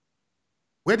it.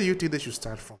 Where do you think they should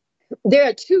start from? There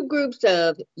are two groups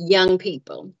of young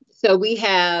people. So we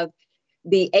have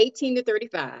the 18 to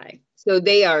 35. So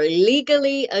they are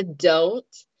legally adult.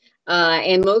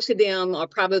 And most of them are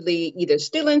probably either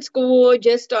still in school,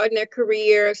 just starting their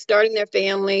career, starting their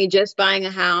family, just buying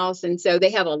a house. And so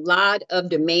they have a lot of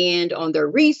demand on their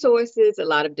resources, a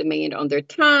lot of demand on their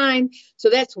time. So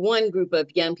that's one group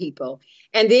of young people.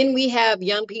 And then we have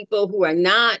young people who are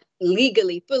not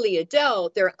legally fully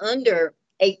adult. They're under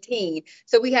 18.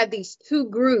 So we have these two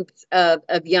groups of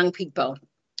young people.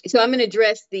 So I'm going to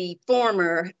address the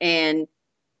former and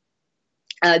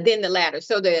then the latter.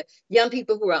 So the young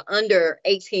people who are under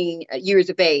 18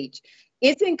 years of age.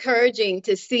 It's encouraging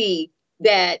to see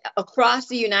that across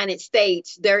the United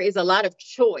States, there is a lot of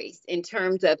choice in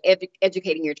terms of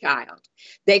educating your child.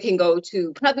 They can go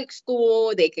to public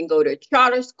school, they can go to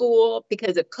charter school.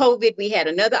 Because of COVID, we had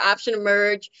another option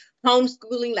emerge,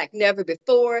 homeschooling like never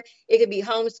before. It could be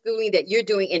homeschooling that you're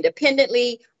doing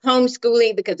independently,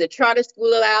 homeschooling because the charter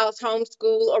school allows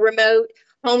homeschool or remote,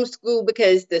 homeschool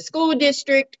because the school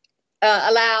district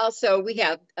allows. So we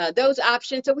have those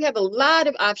options. So we have a lot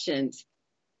of options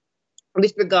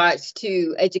with regards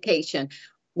to education.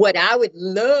 What I would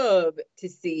love to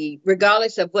see,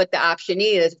 regardless of what the option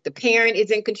is, if the parent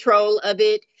is in control of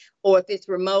it, or if it's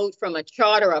remote from a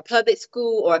charter or public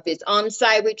school, or if it's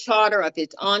on-site with charter, or if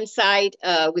it's on-site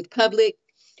with public,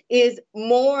 is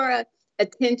more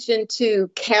attention to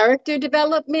character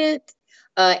development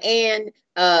and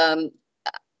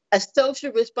a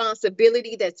social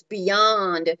responsibility that's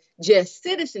beyond just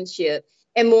citizenship,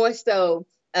 and more so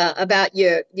about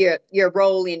your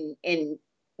role in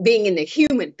being in the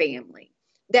human family.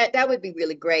 That would be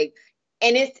really great.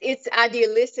 And it's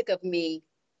idealistic of me,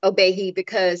 Obehi,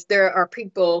 because there are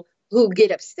people who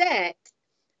get upset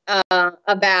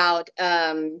about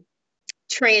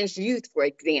trans youth, for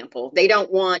example. They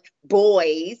don't want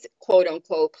boys, quote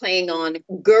unquote, playing on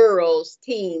girls'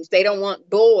 teams. They don't want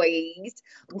boys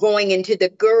going into the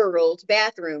girls'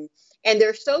 bathroom. And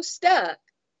they're so stuck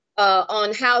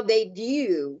on how they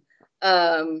view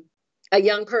a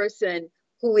young person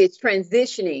who is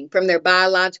transitioning from their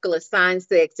biological assigned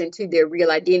sex into their real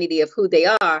identity of who they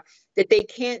are, that they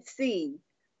can't see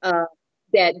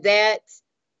that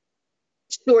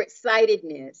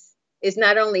short-sightedness is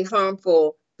not only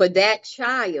harmful for that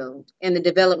child and the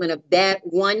development of that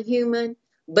one human,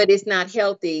 but it's not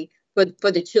healthy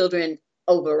for the children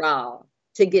overall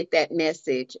to get that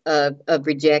message of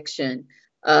rejection,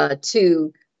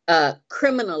 to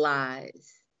criminalize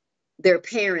their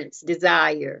parents'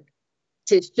 desire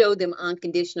to show them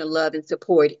unconditional love and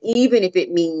support, even if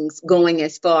it means going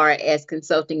as far as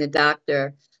consulting a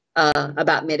doctor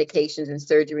about medications and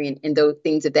surgery and those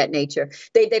things of that nature.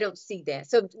 They don't see that.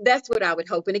 So that's what I would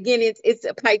hope. And again, it's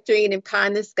a pipe dream and pie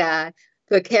in the sky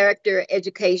for character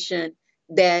education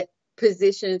that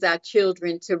positions our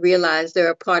children to realize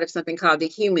they're a part of something called the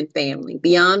human family.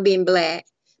 Beyond being Black,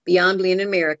 beyond being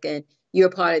American, you're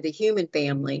a part of the human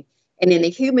family. And in the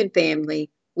human family,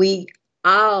 we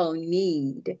all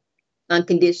need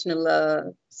unconditional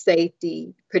love,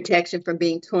 safety, protection from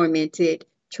being tormented,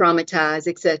 traumatized,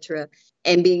 etc.,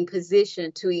 and being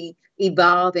positioned to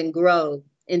evolve and grow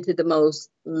into the most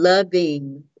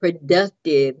loving,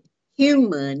 productive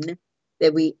human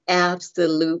that we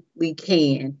absolutely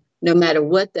can, no matter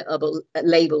what the other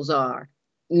labels are: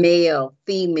 male,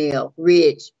 female,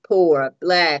 rich, poor,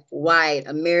 Black, white,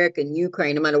 American,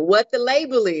 Ukraine. No matter what the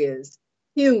label is,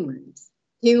 humans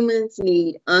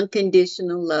need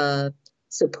unconditional love,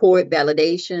 support,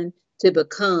 validation, to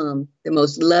become the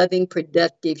most loving,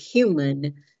 productive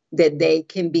human that they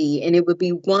can be. And it would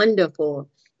be wonderful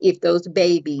if those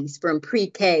babies from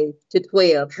pre-K to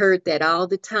 12 heard that all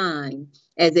the time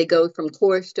as they go from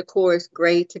course to course,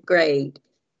 grade to grade.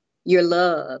 You're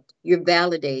loved, you're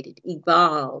validated,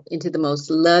 evolve into the most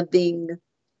loving,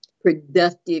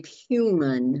 productive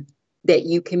human that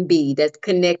you can be, that's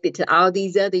connected to all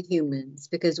these other humans,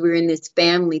 because we're in this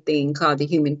family thing called the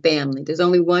human family. There's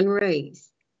only one race,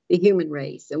 the human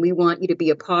race, and we want you to be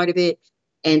a part of it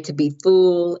and to be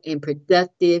full and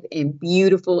productive and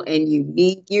beautiful and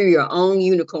unique. You're your own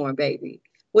unicorn, baby.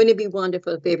 Wouldn't it be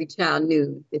wonderful if every child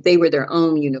knew that they were their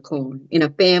own unicorn in a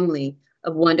family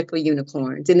of wonderful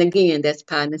unicorns? And again, that's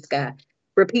pie in the sky.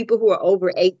 For people who are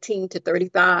over 18 to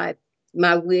 35,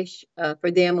 my wish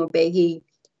for them, Obehi,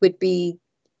 would be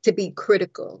to be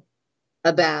critical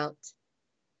about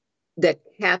the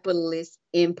capitalist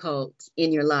impulse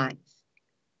in your life.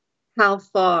 How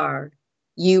far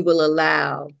you will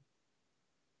allow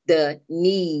the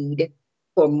need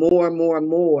for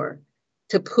more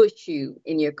to push you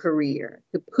in your career,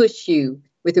 to push you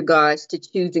with regards to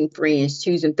choosing friends,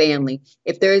 choosing family.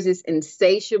 If there's this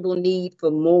insatiable need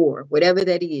for more, whatever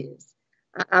that is,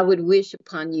 I would wish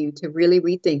upon you to really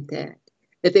rethink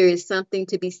that there is something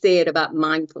to be said about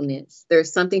mindfulness.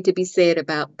 There's something to be said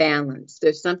about balance.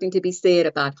 There's something to be said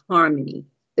about harmony.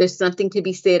 There's something to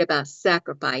be said about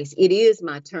sacrifice. It is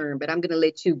my turn, but I'm going to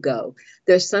let you go.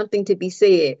 There's something to be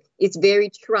said. It's very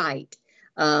trite.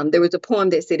 There was a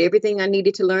poem that said, everything I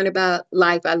needed to learn about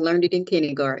life, I learned it in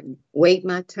kindergarten. Wait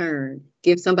my turn.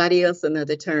 Give somebody else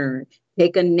another turn.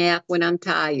 Take a nap when I'm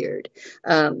tired.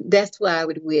 That's why I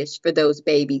would wish for those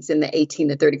babies in the 18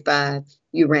 to 35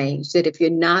 year range, that if you're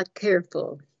not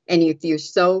careful and if you're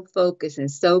so focused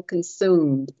and so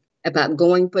consumed about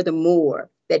going for the more,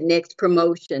 that next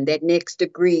promotion, that next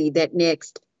degree, that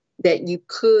you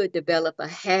could develop a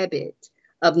habit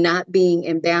of not being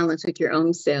in balance with your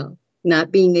own self,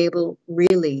 not being able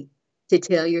really to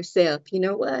tell yourself, you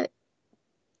know what?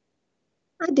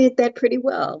 I did that pretty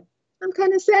well. I'm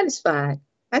kind of satisfied.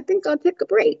 I think I'll take a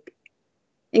break,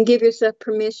 and give yourself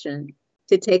permission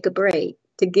to take a break,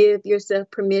 to give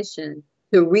yourself permission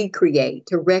to recreate,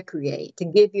 to recreate, to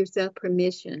give yourself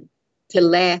permission to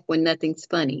laugh when nothing's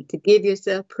funny, to give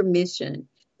yourself permission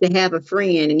to have a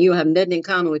friend and you have nothing in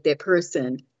common with that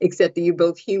person, except that you're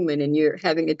both human and you're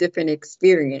having a different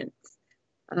experience.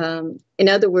 In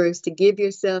other words, to give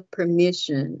yourself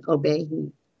permission,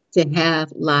 Obehi, to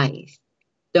have life.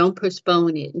 Don't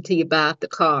postpone it until you buy the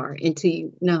car,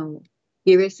 no.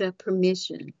 Give yourself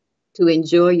permission to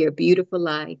enjoy your beautiful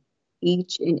life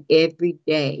each and every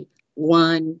day,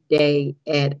 one day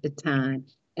at a time,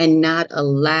 and not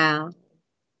allow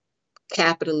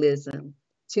capitalism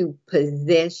to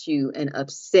possess you and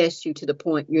obsess you to the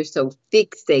point you're so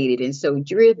fixated and so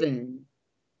driven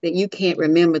that you can't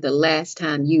remember the last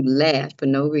time you laughed for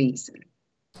no reason.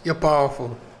 You're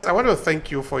powerful. I want to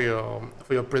thank you for your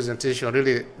presentation.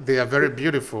 Really, they are very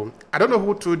beautiful. I don't know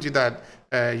who told you that.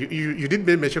 You did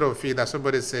make mention of it that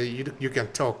somebody said you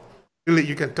can talk. Really,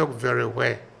 you can talk very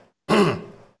well.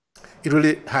 It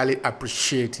really highly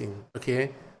appreciating.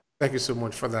 Okay, thank you so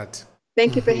much for that.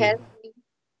 Thank you for having me.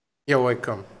 You're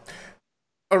welcome.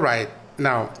 All right,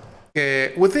 now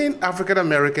within African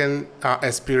American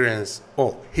experience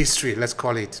or history, let's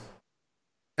call it.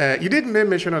 You did make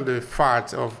mention of the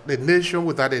fact of the nation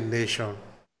without a nation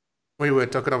when you were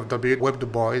talking of W. Du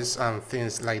Bois and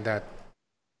things like that.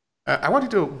 I want you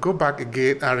to go back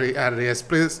again and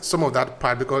re-explain some of that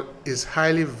part because it's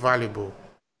highly valuable.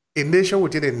 A nation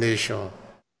within a nation.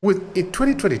 In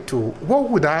 2022, what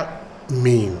would that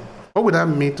mean? What would that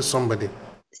mean to somebody?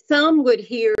 Some would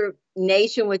hear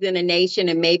nation within a nation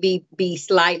and maybe be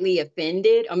slightly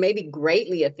offended or maybe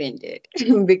greatly offended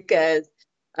because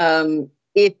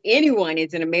if anyone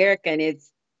is an American,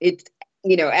 it's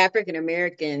African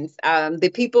Americans.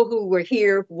 The people who were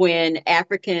here when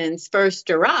Africans first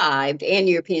arrived and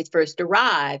Europeans first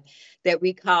arrived, that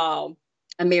we call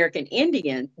American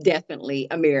Indians, definitely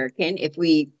American, if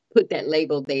we put that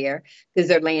label there, because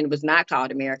their land was not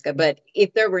called America. But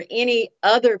if there were any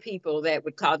other people that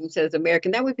would call themselves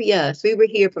American, that would be us. We were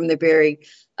here from the very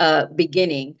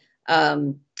beginning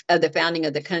of the founding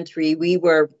of the country. We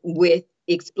were with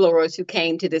explorers who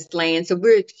came to this land. So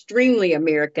we're extremely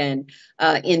American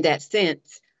in that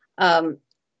sense.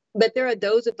 But there are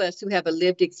those of us who have a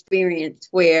lived experience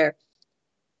where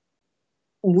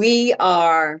we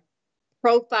are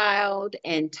profiled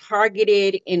and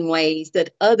targeted in ways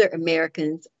that other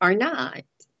Americans are not.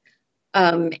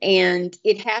 And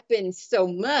it happens so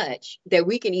much that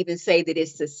we can even say that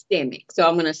it's systemic. So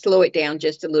I'm going to slow it down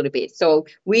just a little bit. So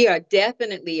we are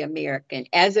definitely American,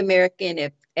 as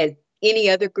any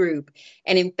other group.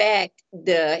 And in fact,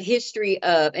 the history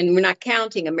of, and we're not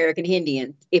counting American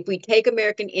Indians, if we take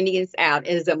American Indians out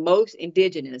as the most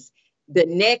indigenous, the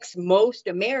next most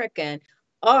American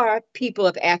are people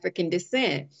of African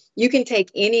descent. You can take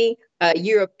any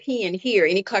European here,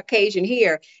 any Caucasian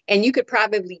here, and you could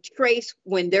probably trace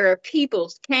when their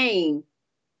peoples came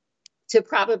to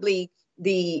probably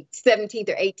the 17th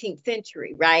or 18th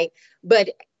century, right? But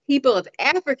people of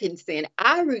African descent,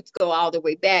 our roots go all the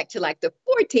way back to like the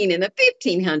 14 and the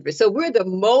 1500s. So we're the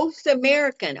most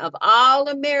American of all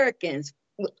Americans.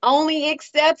 Only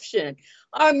exception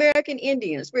are American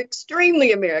Indians. We're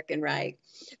extremely American, right?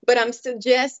 But I'm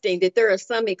suggesting that there are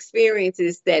some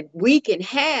experiences that we can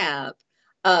have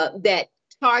that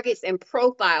targets and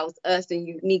profiles us in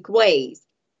unique ways.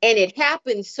 And it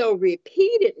happens so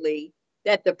repeatedly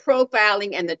that the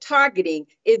profiling and the targeting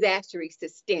is actually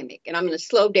systemic. And I'm going to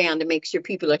slow down to make sure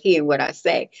people are hearing what I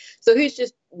say. So here's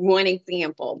just one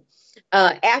example.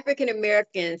 African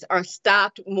Americans are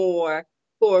stopped more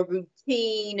for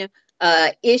routine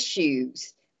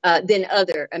issues than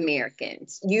other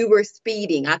Americans. You were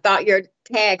speeding. I thought your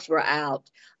tags were out.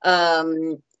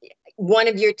 One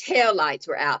of your taillights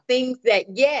were out. Things that,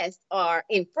 yes, are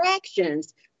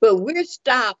infractions, but we're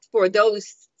stopped for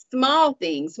those small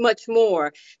things much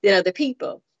more than other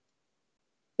people.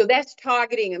 So that's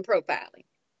targeting and profiling.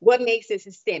 What makes it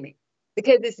systemic?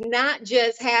 Because it's not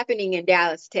just happening in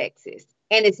Dallas, Texas.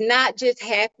 And it's not just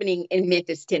happening in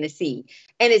Memphis, Tennessee.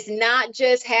 And it's not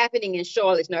just happening in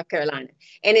Charlotte, North Carolina.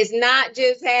 And it's not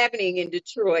just happening in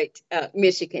Detroit,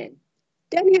 Michigan.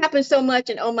 Doesn't happen so much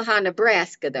in Omaha,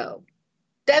 Nebraska, though.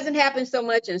 Doesn't happen so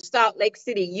much in Salt Lake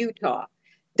City, Utah.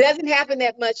 Doesn't happen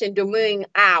that much in Des Moines,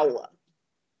 Iowa.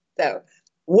 So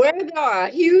where there are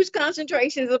huge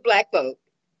concentrations of Black folk,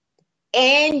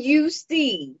 and you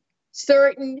see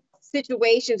certain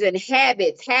situations and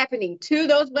habits happening to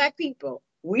those Black people,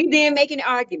 we then make an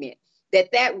argument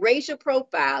that that racial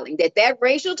profiling, that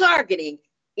racial targeting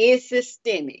is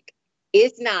systemic.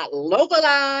 It's not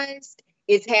localized.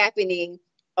 It's happening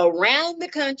around the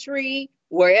country,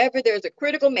 wherever there's a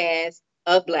critical mass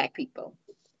of Black people.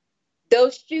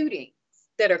 Those shootings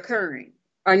that are occurring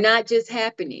are not just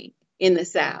happening in the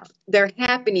South. They're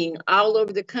happening all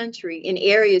over the country in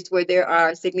areas where there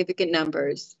are significant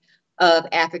numbers of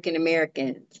African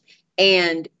Americans.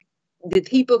 And the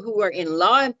people who are in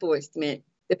law enforcement,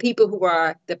 the people who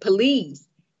are the police,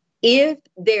 if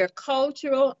their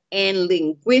cultural and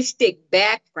linguistic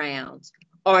backgrounds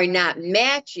are not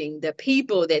matching the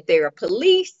people that they are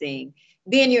policing,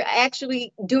 then you're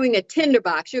actually doing a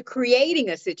tinderbox. You're creating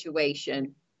a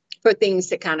situation for things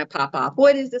to kind of pop off.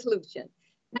 What is the solution?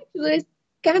 Actually, it's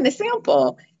kind of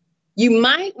simple. You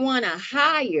might want to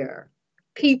hire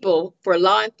people for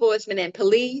law enforcement and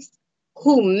police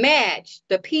who match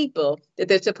the people that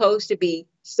they're supposed to be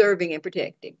serving and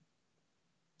protecting.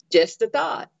 Just a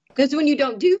thought. Because when you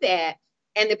don't do that,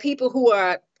 and the people who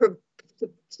are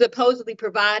supposedly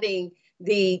providing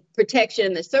the protection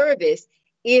and the service,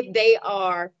 if they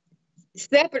are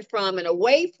separate from and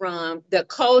away from the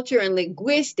culture and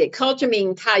linguistic. Culture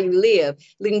means how you live.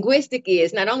 Linguistic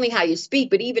is not only how you speak,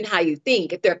 but even how you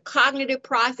think. If their cognitive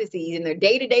processes in their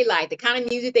day-to-day life, the kind of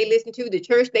music they listen to, the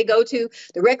church they go to,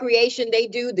 the recreation they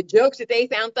do, the jokes that they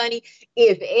found funny,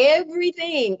 if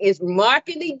everything is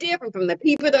markedly different from the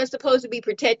people that are supposed to be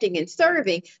protecting and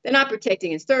serving, they're not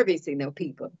protecting and servicing those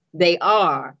people. They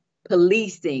are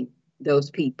policing those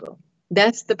people.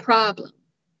 That's the problem.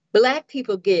 Black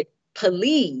people get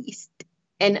policed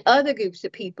and other groups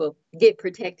of people get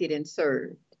protected and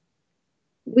served.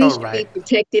 We should be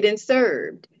protected and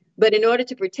served. But in order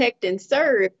to protect and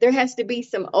serve, there has to be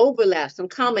some overlap, some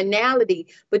commonality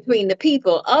between the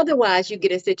people. Otherwise, you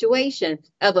get a situation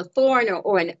of a foreigner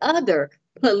or an other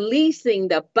policing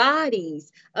the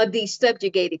bodies of these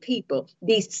subjugated people,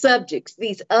 these subjects,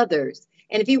 these others.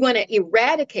 And if you want to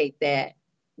eradicate that,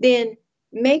 then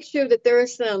make sure that there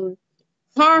is some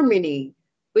harmony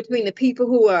between the people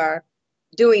who are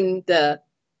doing the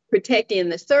protecting and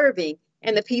the serving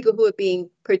and the people who are being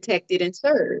protected and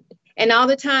served. And all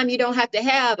the time, you don't have to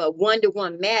have a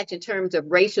one-to-one match in terms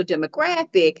of racial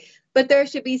demographic, but there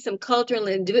should be some cultural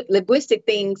and linguistic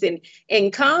things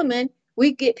in common.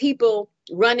 We get people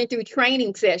running through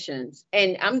training sessions,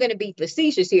 and I'm going to be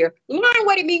facetious here. Learn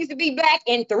what it means to be Black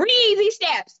in 3 easy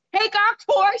steps. Take our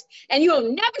course, and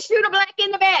you'll never shoot a Black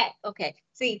in the back. Okay,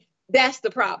 see, that's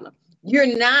the problem.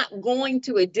 You're not going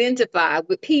to identify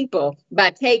with people by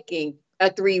taking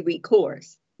a 3-week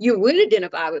course. You would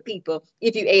identify with people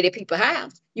if you ate at people's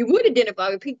house. You would identify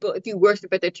with people if you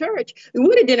worship at the church. You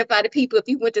would identify with people if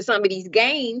you went to some of these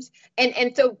games.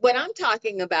 And so what I'm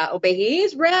talking about, Obehi,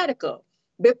 is radical.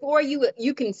 Before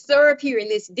you can serve here in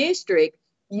this district,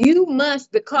 you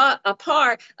must become a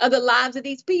part of the lives of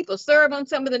these people. Serve on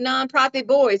some of the nonprofit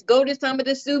boards, go to some of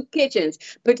the soup kitchens,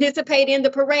 participate in the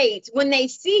parades. When they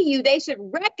see you, they should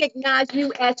recognize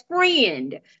you as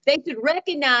friend. They should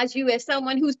recognize you as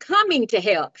someone who's coming to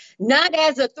help, not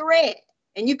as a threat.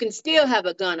 And you can still have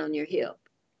a gun on your hip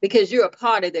because you're a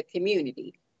part of the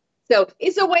community. So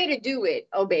it's a way to do it,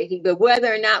 Obehi, but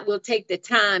whether or not we'll take the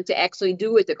time to actually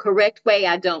do it the correct way,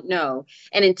 I don't know.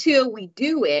 And until we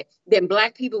do it, then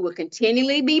Black people will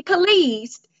continually be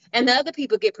policed and the other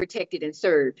people get protected and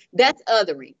served. That's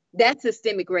othering. That's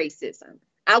systemic racism.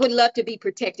 I would love to be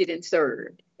protected and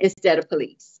served instead of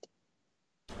policed.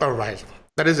 All right.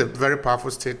 That is a very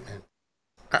powerful statement.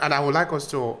 And I would like us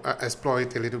to explore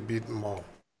it a little bit more.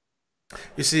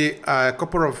 You see, a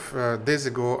couple of days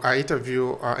ago, I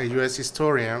interviewed a U.S.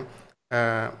 historian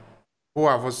uh, who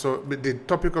have also, the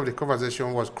topic of the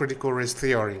conversation was critical race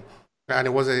theory. And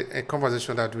it was a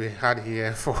conversation that we had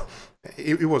here for,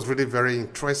 it was really very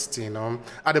interesting.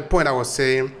 At the point I was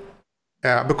saying,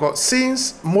 because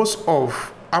since most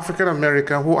of African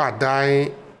Americans who are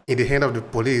dying in the hand of the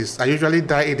police are usually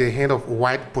die in the hand of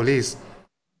white police,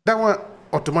 that one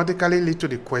automatically lead to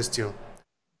the question,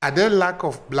 are there lack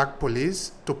of black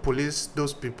police to police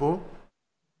those people?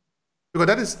 Because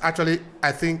that is actually,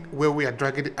 I think, where we are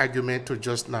dragging the argument to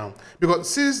just now. Because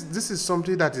since this is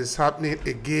something that is happening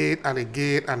again and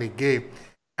again and again,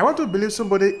 I want to believe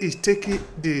somebody is taking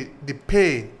the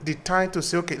pain, the time to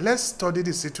say, okay, let's study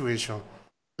the situation.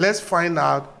 Let's find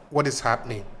out what is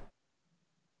happening.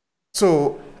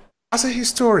 So, as a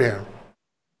historian,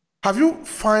 have you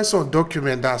found some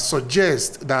document that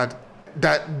suggests that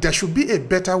there should be a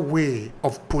better way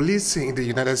of policing in the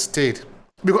United States?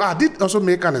 Because I did also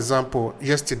make an example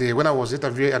yesterday when I was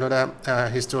interviewing another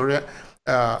historian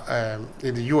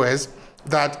in the US,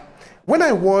 that when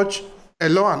I watch a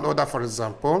Law and Order, for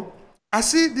example, I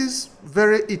see these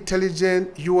very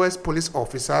intelligent US police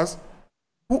officers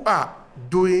who are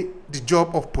doing the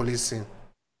job of policing.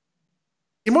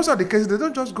 In most of the cases, they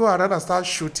don't just go around and start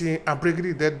shooting and bringing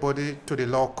the dead body to the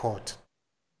law court.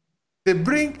 They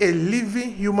bring a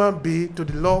living human being to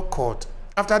the law court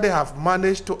after they have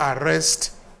managed to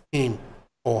arrest him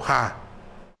or her.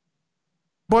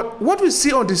 But what we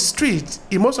see on the street,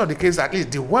 in most of the cases at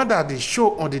least, the one that they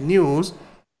show on the news,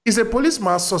 is a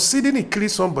policeman succeeding in killing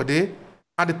somebody,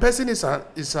 and the person is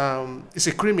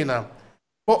a criminal.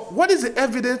 But what is the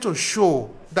evidence to show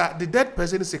that the dead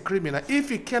person is a criminal if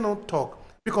he cannot talk?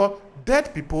 Because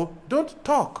dead people don't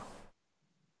talk.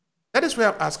 That is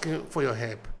where I'm asking for your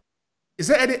help. Is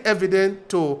there any evidence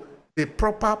to the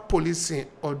proper policing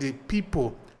of the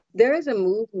people? There is a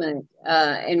movement,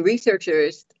 and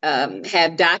researchers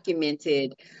have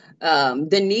documented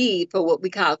the need for what we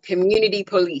call community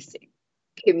policing.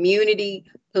 Community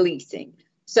policing.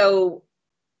 So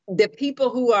the people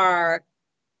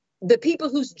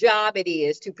whose job it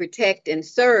is to protect and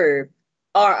serve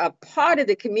are a part of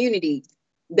the community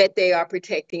that they are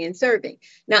protecting and serving.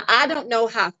 Now, I don't know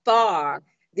how far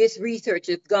this research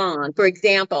has gone. For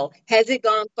example, has it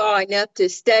gone far enough to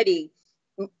study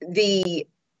the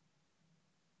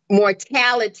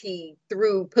mortality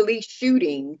through police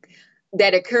shooting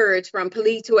that occurs from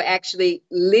police who are actually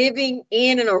living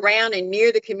in and around and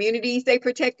near the communities they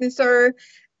protect and serve,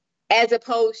 as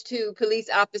opposed to police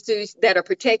officers that are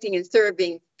protecting and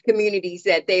serving communities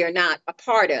that they are not a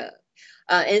part of?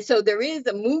 And so there is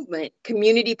a movement,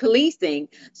 community policing,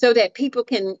 so that people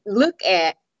can look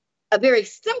at a very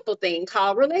simple thing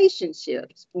called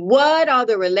relationships. What are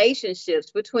the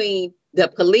relationships between the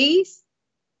police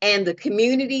and the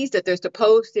communities that they're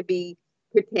supposed to be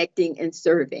protecting and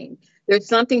serving? There's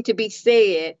something to be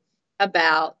said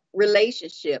about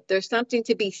relationship. There's something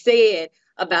to be said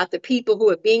about the people who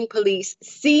are being policed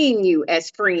seeing you as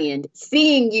friend,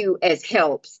 seeing you as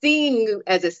help, seeing you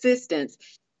as assistance,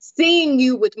 seeing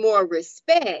you with more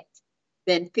respect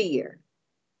than fear.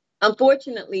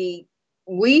 Unfortunately,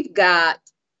 we've got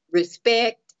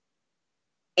respect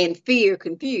and fear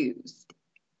confused.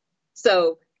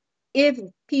 So if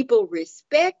people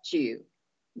respect you,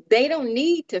 they don't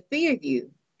need to fear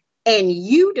you, and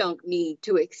you don't need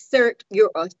to exert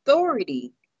your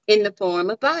authority in the form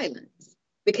of violence,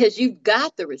 because you've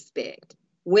got the respect.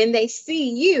 When they see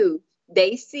you,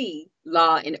 they see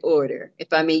law and order,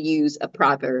 if I may use a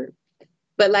proverb.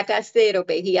 But like I said,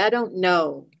 Obehi, I don't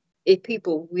know if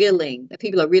people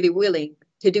are really willing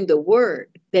to do the work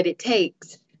that it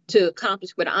takes to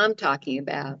accomplish what I'm talking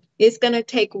about. It's going to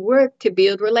take work to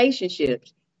build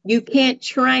relationships. You can't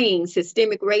train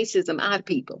systemic racism out of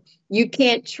people. You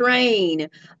can't train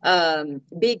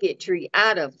bigotry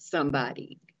out of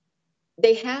somebody.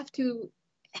 They have to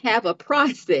have a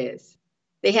process.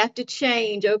 They have to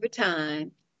change over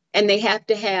time, and they have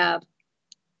to have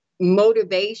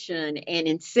motivation and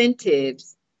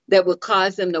incentives that will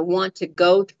cause them to want to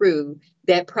go through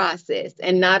that process.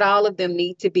 And not all of them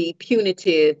need to be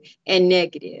punitive and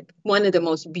negative. One of the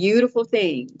most beautiful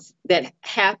things that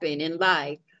happen in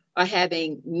life are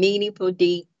having meaningful,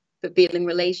 deep, fulfilling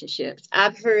relationships.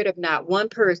 I've heard of not one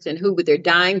person who with their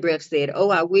dying breath said, oh,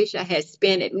 I wish I had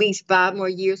spent at least 5 more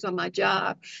years on my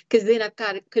job, because then I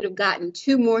could have gotten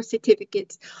 2 more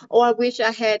certificates. Oh, I wish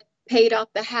I had paid off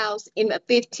the house in a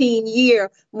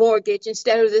 15-year mortgage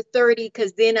instead of the 30,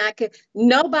 because then I could.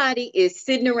 Nobody is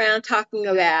sitting around talking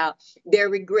about their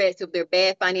regrets of their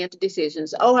bad financial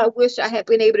decisions. Oh, I wish I had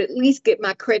been able to at least get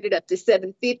my credit up to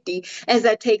 750 as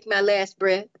I take my last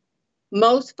breath.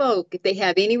 Most folk, if they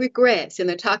have any regrets and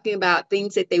they're talking about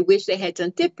things that they wish they had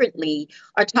done differently,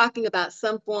 are talking about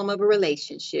some form of a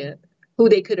relationship, who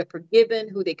they could have forgiven,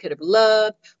 who they could have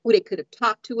loved, who they could have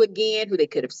talked to again, who they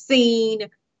could have seen.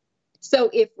 So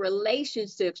if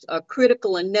relationships are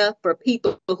critical enough for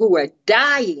people who are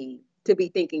dying to be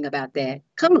thinking about that,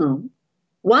 come on,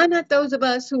 why not those of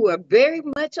us who are very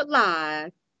much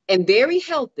alive and very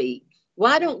healthy?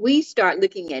 Why don't we start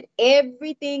looking at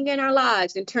everything in our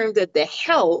lives in terms of the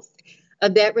health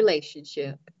of that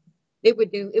relationship? It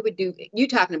would do, you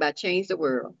talking about change the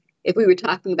world. If we were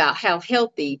talking about how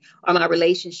healthy are my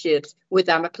relationships with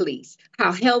our police,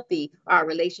 how healthy are our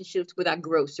relationships with our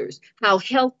grocers, how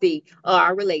healthy are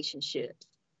our relationships?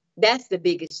 That's the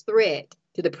biggest threat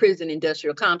to the prison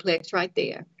industrial complex right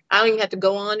there. I don't even have to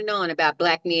go on and on about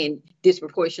Black men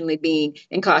disproportionately being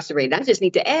incarcerated. I just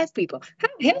need to ask people, how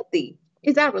healthy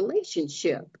is our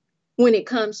relationship when it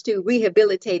comes to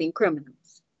rehabilitating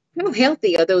criminals? How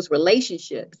healthy are those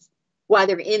relationships while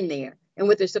they're in there and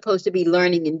what they're supposed to be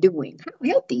learning and doing? How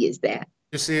healthy is that?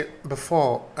 You see,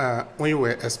 before, when you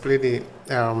were explaining,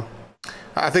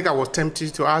 I think I was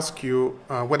tempted to ask you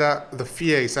whether the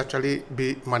fear is actually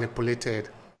be manipulated.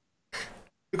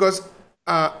 Because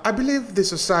I believe the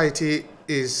society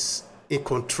is in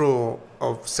control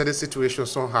of certain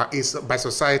situations somehow. By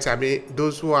society, I mean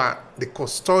those who are the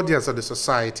custodians of the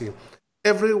society.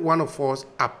 Every one of us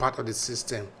are part of the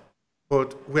system,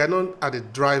 but we are not at the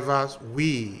drivers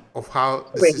of how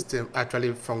the system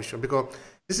actually functions. Because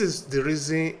this is the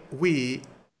reason we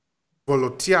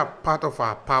volunteer part of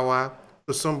our power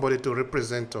to somebody to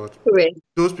represent us. Correct.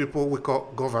 Those people we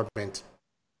call government.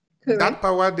 Correct. That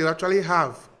power they actually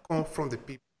have come from the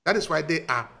people. That is why they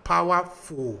are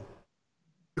powerful,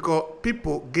 because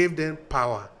people gave them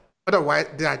power. Otherwise,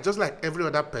 they are just like every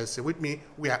other person. With me,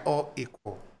 we are all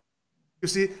equal. You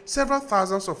see, several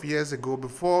thousands of years ago,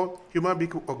 before human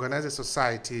beings could organize a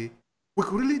society, we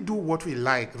could really do what we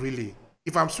like, really.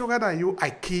 If I'm stronger than you, I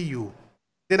kill you.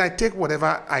 Then I take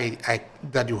whatever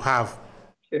that you have.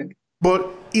 Sure. But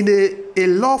in a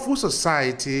lawful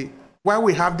society, where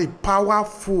we have the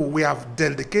powerful, we have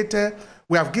delegated,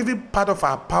 we have given part of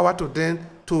our power to them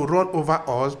to run over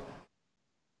us,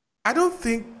 I don't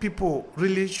think people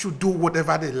really should do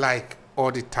whatever they like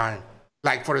all the time.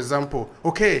 Like, for example,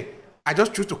 okay, I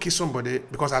just choose to kill somebody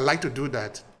because I like to do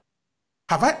that.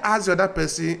 Have I asked the other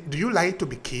person, do you like to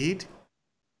be killed?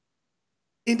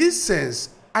 In this sense,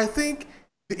 I think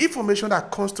the information that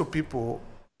comes to people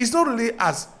is not really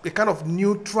as a kind of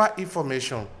neutral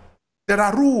information. There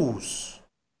are rules,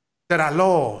 there are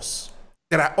laws,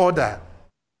 there are order.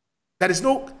 There is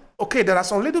no, okay, there are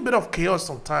some little bit of chaos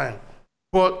sometimes,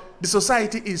 but the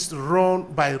society is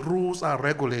run by rules and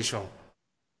regulation.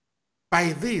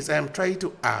 By this, I am trying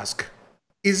to ask,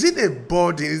 is it a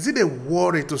burden, is it a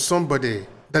worry to somebody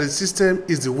that the system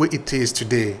is the way it is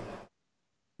today?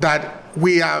 That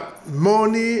we have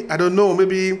money, I don't know,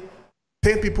 maybe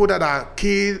 10 people that are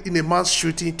killed in a mass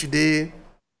shooting today.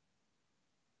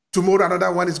 Tomorrow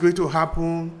another one is going to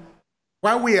happen.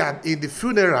 While we are in the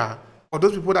funeral of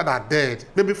those people that are dead,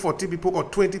 maybe 40 people or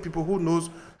 20 people, who knows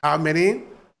how many,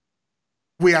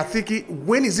 we are thinking,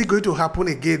 when is it going to happen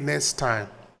again next time?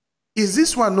 Is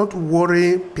this one not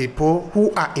worrying people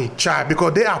who are in charge?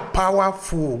 Because they are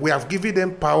powerful. We have given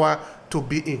them power to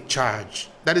be in charge.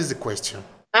 That is the question.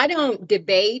 I don't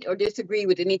debate or disagree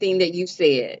with anything that you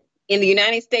said. In the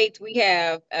United States, we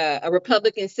have a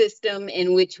Republican system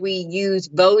in which we use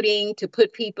voting to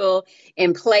put people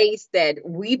in place that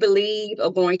we believe are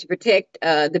going to protect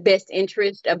the best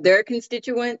interest of their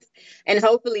constituents. And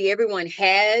hopefully everyone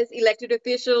has elected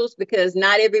officials, because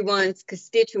not everyone's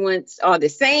constituents are the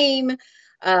same.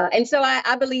 And so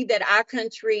I believe that our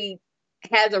country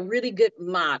has a really good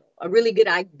model, a really good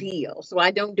ideal. So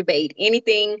I don't debate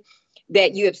anything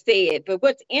that you have said. But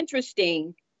what's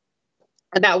interesting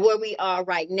about where we are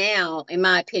right now, in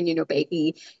my opinion,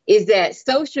 Obehi, is that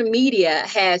social media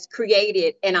has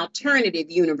created an alternative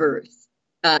universe,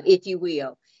 if you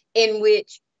will, in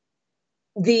which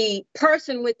the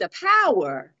person with the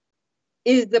power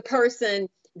is the person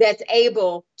that's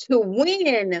able to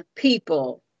win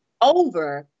people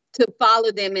over to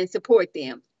follow them and support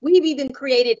them. We've even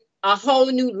created a whole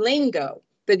new lingo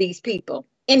for these people,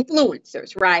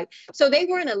 influencers, right? So they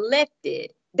weren't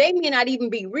elected. They may not even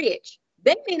be rich.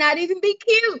 They may not even be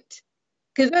cute,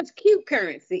 because that's cute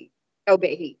currency,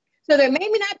 Obehi. So they're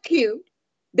maybe not cute.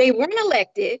 They weren't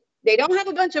elected. They don't have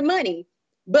a bunch of money,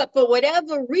 but for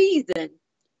whatever reason,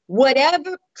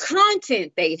 whatever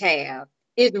content they have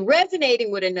is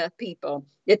resonating with enough people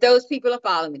that those people are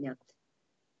following them.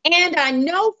 And I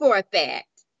know for a fact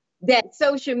that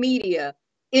social media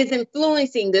is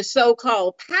influencing the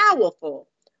so-called powerful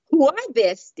who are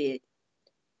vested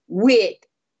with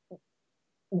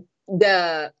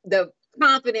the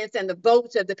confidence and the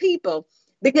votes of the people,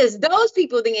 because those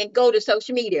people then go to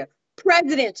social media.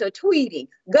 Presidents are tweeting,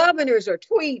 governors are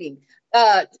tweeting.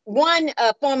 One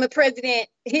former president,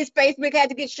 his Facebook had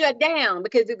to get shut down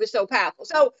because it was so powerful.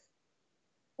 So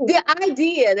the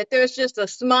idea that there's just a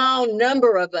small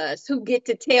number of us who get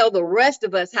to tell the rest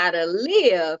of us how to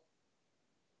live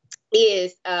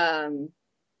is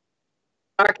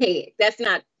archaic. That's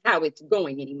not how it's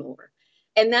going anymore.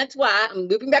 And that's why I'm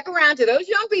looping back around to those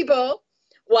young people.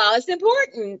 While it's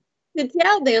important to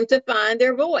tell them to find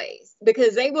their voice,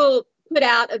 because they will put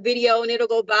out a video and it'll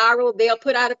go viral. They'll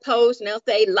put out a post and they'll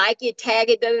say, like it, tag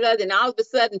it, da, da, da. Then all of a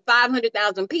sudden,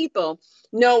 500,000 people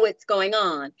know what's going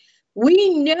on.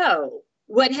 We know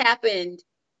what happened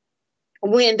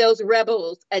when those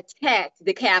rebels attacked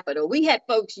the Capitol. We had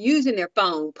folks using their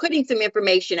phone, putting some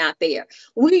information out there.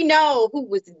 We know who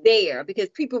was there because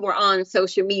people were on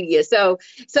social media. So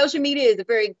social media is a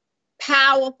very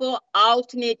powerful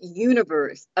alternate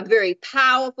universe, a very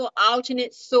powerful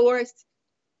alternate source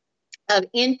of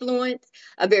influence,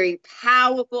 a very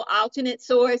powerful alternate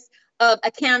source of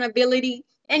accountability.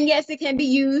 And yes, it can be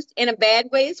used in a bad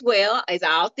way as well, as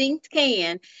all things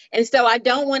can. And so I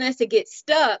don't want us to get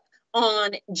stuck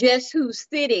on just who's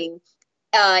sitting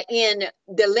in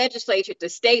the legislature at the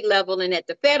state level and at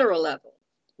the federal level.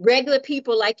 Regular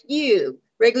people like you,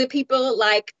 regular people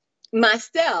like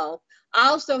myself,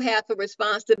 also have a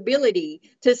responsibility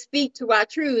to speak to our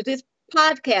truths. This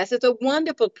podcast is a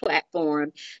wonderful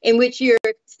platform in which you're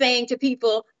saying to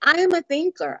people, I am a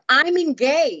thinker, I'm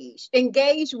engaged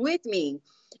with me.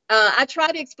 I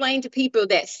try to explain to people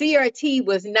that CRT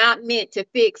was not meant to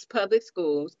fix public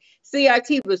schools.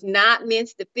 CRT was not meant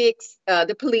to fix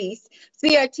the police.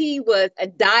 CRT was a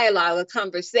dialogue, a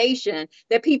conversation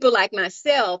that people like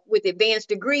myself with advanced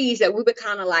degrees that we would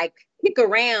kind of like pick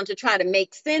around to try to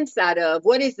make sense out of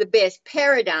what is the best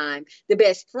paradigm, the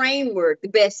best framework, the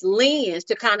best lens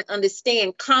to kind of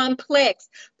understand complex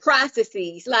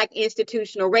processes like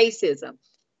institutional racism.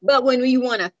 But when you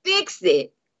want to fix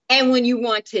it and when you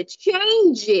want to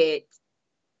change it,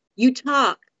 you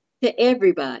talk to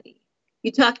everybody.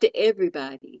 You talk to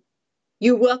everybody.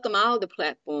 You welcome all the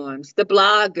platforms, the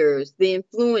bloggers, the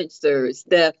influencers,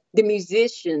 the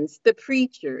musicians, the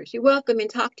preachers. You welcome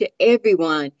and talk to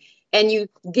everyone. And you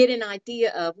get an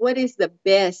idea of what is the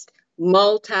best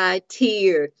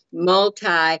multi-tiered,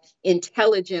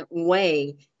 multi-intelligent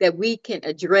way that we can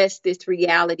address this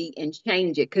reality and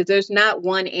change it. Because there's not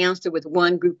one answer with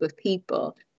one group of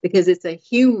people, because it's a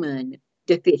human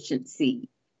deficiency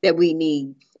that we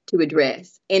need to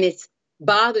address. And it's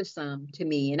bothersome to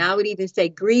me, and I would even say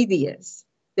grievous,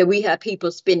 that we have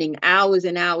people spending hours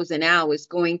and hours and hours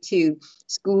going to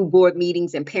school board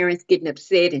meetings and parents getting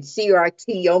upset and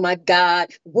CRT, oh my God,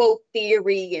 woke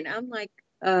theory. And I'm like,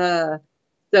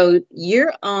 so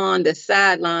you're on the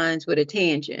sidelines with a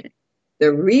tangent.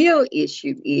 The real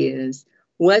issue is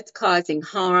what's causing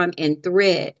harm and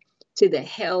threat to the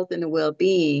health and the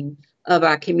well-being of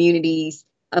our communities,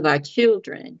 of our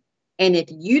children. And if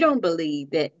you don't believe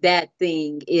that that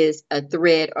thing is a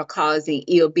threat or causing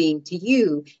ill being to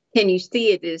you, can you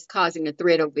see it as causing a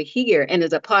threat over here? And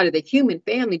as a part of the human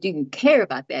family, do you care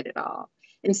about that at all?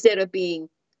 Instead of being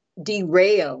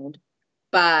derailed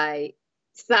by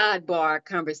sidebar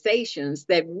conversations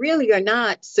that really are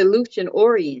not solution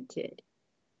oriented.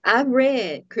 I've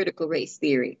read critical race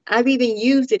theory. I've even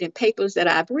used it in papers that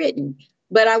I've written,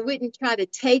 but I wouldn't try to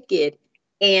take it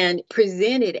and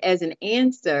present it as an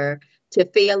answer to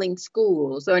failing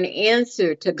schools or an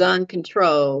answer to gun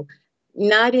control.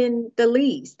 Not in the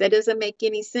least. That doesn't make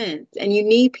any sense. And you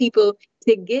need people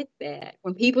to get that.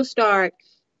 When people start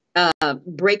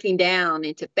breaking down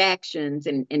into factions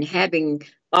and having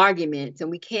arguments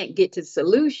and we can't get to the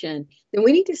solution, then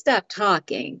we need to stop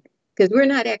talking, because we're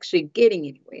not actually getting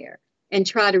anywhere, and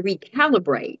try to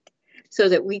recalibrate so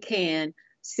that we can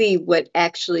see what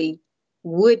actually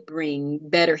would bring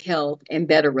better health and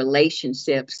better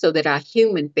relationships so that our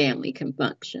human family can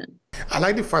function. I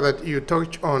like the fact that you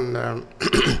touch on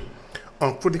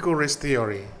on critical race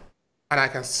theory, and I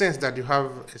can sense that you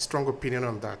have a strong opinion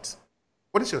on that.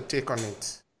 What is your take on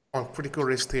it, on critical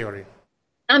race theory?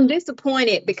 I'm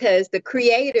disappointed because the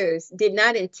creators did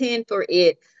not intend for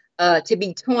it to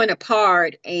be torn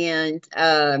apart and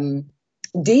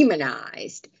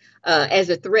demonized as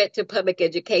a threat to public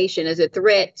education, as a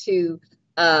threat to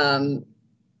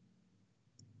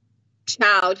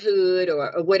childhood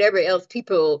or whatever else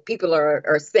people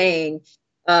are saying.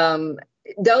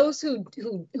 Those who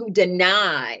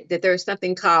deny that there's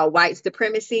something called white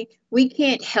supremacy, we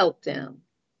can't help them.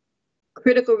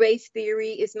 Critical race theory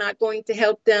is not going to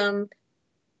help them.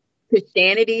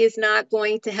 Christianity is not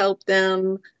going to help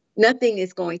them. Nothing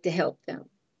is going to help them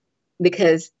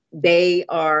because they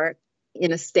are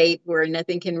in a state where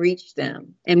nothing can reach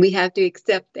them. And we have to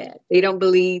accept that. They don't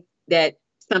believe that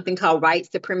something called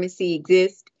white supremacy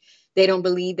exists. They don't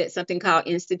believe that something called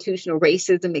institutional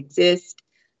racism exists.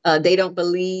 They don't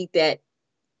believe that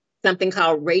something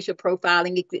called racial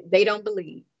profiling exists. They don't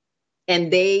believe.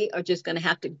 And they are just going to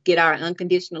have to get our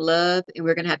unconditional love, and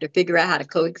we're going to have to figure out how to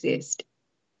coexist.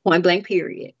 Point blank,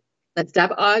 period. Let's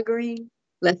stop arguing.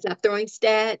 Let's stop throwing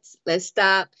stats. Let's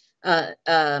stop,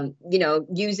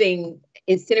 using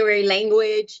incendiary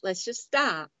language. Let's just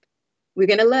stop. We're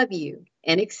going to love you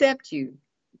and accept you.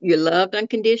 You're loved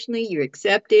unconditionally. You're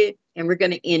accepted, and we're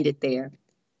going to end it there.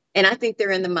 And I think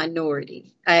they're in the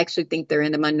minority. I actually think they're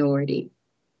in the minority.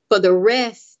 For the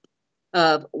rest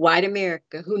of white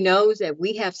America, who knows that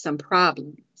we have some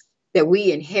problems that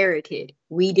we inherited,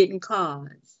 we didn't cause,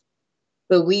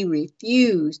 but we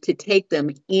refuse to take them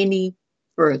any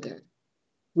further.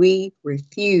 We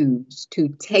refuse to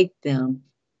take them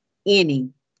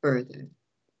any further.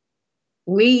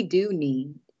 We do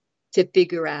need to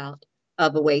figure out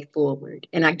of a way forward.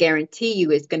 And I guarantee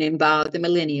you it's going to involve the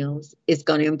millennials. It's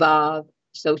going to involve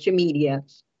social media,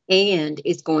 and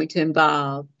it's going to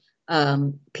involve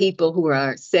people who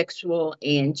are sexual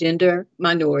and gender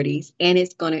minorities, and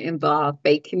it's going to involve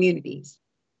faith communities.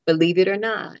 Believe it or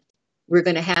not, we're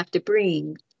going to have to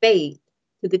bring faith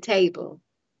to the table,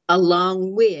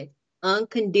 along with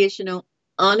unconditional,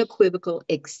 unequivocal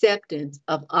acceptance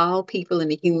of all people in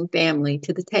the human family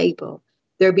to the table.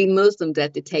 There'll be Muslims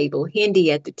at the table,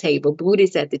 Hindi at the table,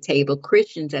 Buddhists at the table,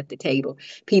 Christians at the table,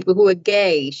 people who are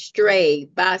gay,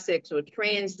 straight, bisexual,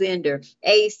 transgender,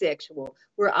 asexual.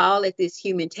 We're all at this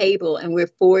human table, and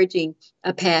we're forging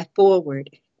a path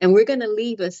forward. And we're going to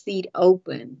leave a seat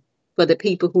open for the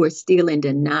people who are still in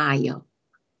denial.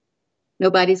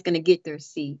 Nobody's going to get their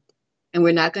seat, and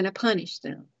we're not going to punish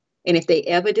them. And if they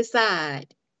ever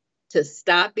decide to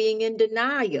stop being in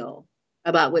denial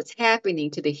about what's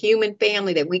happening to the human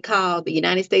family that we call the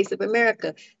United States of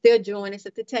America, they'll join us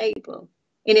at the table.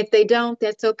 And if they don't,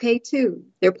 that's okay too.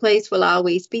 Their place will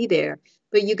always be there.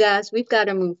 But you guys, we've got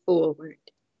to move forward.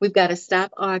 We've got to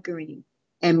stop arguing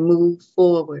and move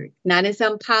forward. Not in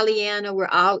some Pollyanna, we're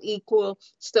all equal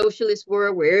socialist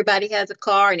world where everybody has a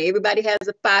car and everybody has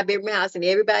a 5-bedroom house and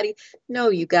everybody. No,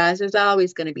 you guys, there's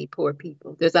always going to be poor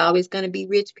people. There's always going to be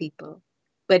rich people.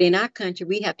 But in our country,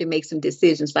 we have to make some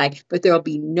decisions but there'll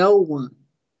be no one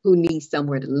who needs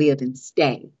somewhere to live and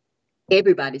stay.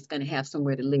 Everybody's going to have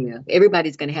somewhere to live.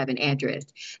 Everybody's going to have an address.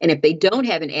 And if they don't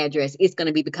have an address, it's going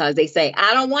to be because they say,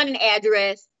 I don't want an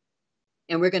address.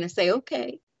 And we're going to say,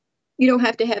 okay, you don't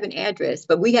have to have an address,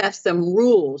 but we have some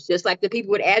rules. Just like the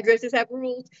people with addresses have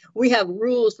rules, we have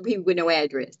rules for people with no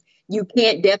address. You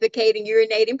can't defecate and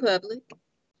urinate in public.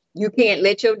 You can't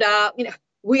let your dog,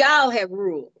 we all have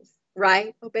rules.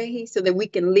 Right, Obehi, so that we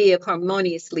can live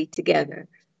harmoniously together.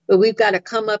 But we've got to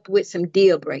come up with some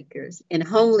deal breakers. And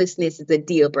homelessness is a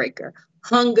deal breaker.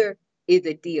 Hunger is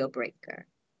a deal breaker.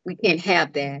 We can't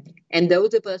have that. And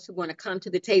those of us who want to come to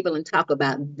the table and talk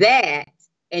about that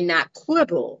and not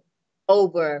quibble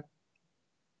over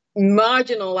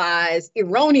marginalized,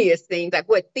 erroneous things like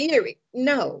what theory?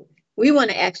 No, we want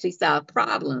to actually solve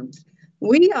problems.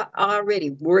 We are already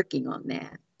working on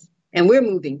that, and we're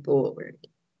moving forward.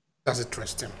 That's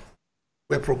interesting.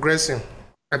 We're progressing,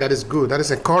 and that is good. That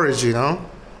is encouraging, All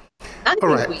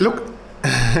right.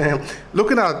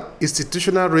 Looking at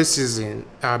institutional racism,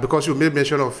 because you made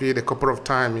mention of it a couple of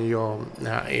times in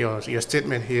your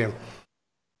statement here.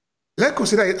 Let's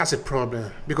consider it as a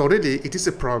problem, because already it is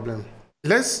a problem.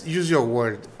 Let's use your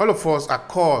word. All of us are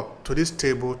called to this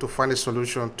table to find a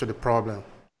solution to the problem.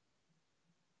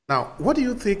 Now, what do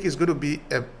you think is going to be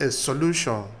a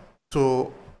solution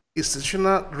to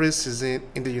institutional racism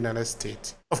in the United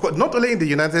States? Of course, not only in the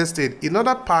United States, in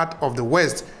other part of the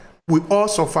West, we all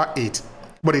suffer it.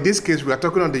 But in this case, we are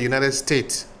talking on the United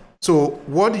States. So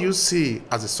what do you see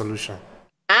as a solution?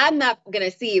 I'm not going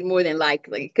to see it more than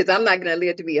likely, because I'm not going to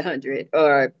live to be 100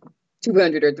 or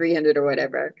 200 or 300 or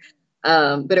whatever.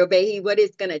 But Obehi, what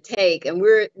it's going to take, and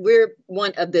we're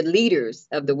one of the leaders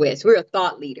of the West. We're a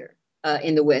thought leader.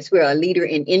 In the West. We're a leader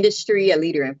in industry, a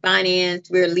leader in finance.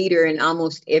 We're a leader in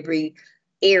almost every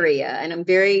area. And I'm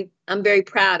very I'm very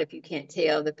proud, if you can't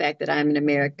tell, the fact that I'm an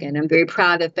American. I'm very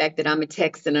proud of the fact that I'm a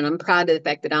Texan, and I'm proud of the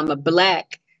fact that I'm a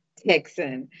Black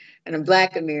Texan and a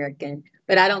Black American.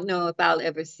 But I don't know if I'll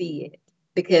ever see it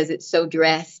because it's so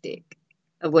drastic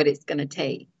of what it's going to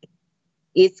take.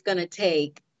 It's going to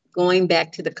take going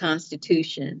back to the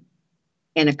Constitution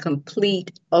and a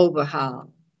complete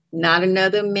overhaul. Not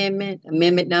another amendment.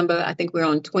 Amendment number, I think we're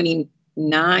on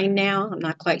 29 now. I'm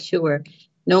not quite sure.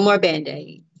 No more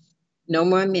Band-Aids. No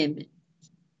more amendments.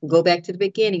 Go back to the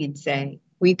beginning and say,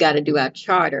 we've got to do our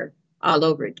charter all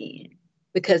over again.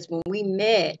 Because when we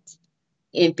met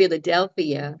in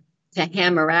Philadelphia to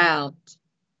hammer out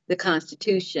the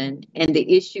Constitution, and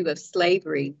the issue of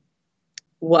slavery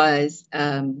was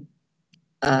a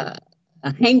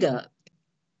hang-up,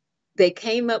 they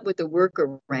came up with a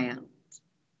workaround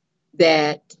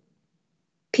that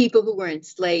people who were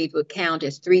enslaved would count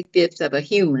as 3/5 of a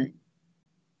human.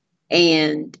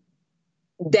 And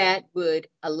that would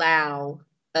allow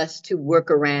us to work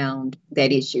around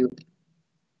that issue.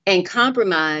 And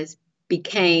compromise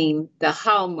became the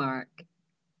hallmark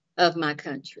of my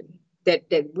country,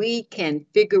 that we can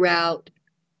figure out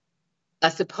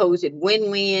a supposed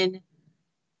win-win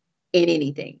in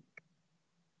anything.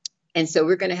 And so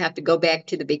we're going to have to go back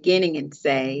to the beginning and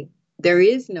say, there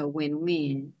is no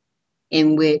win-win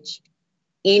in which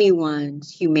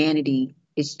anyone's humanity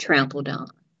is trampled on.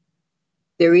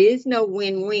 There is no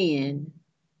win-win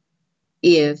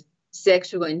if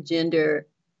sexual and gender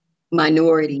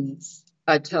minorities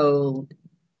are told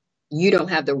you don't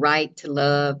have the right to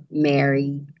love,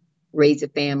 marry, raise a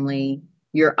family,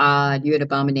 you're odd, you're an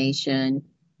abomination,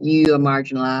 you are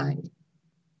marginalized.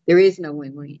 There is no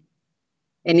win-win.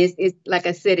 And it's like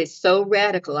I said, it's so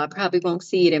radical. I probably won't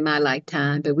see it in my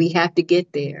lifetime, but we have to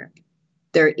get there.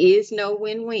 There is no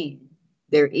win-win.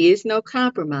 There is no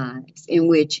compromise in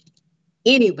which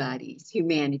anybody's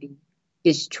humanity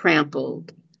is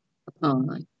trampled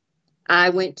upon.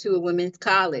 I went to a women's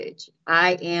college.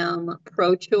 I am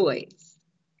pro-choice.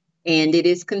 And it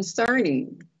is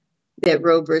concerning that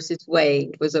Roe versus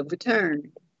Wade was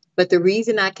overturned. But the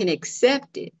reason I can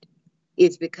accept it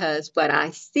is because what I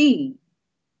see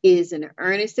is an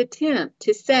earnest attempt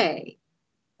to say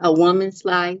a woman's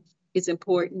life is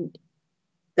important.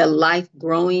 The life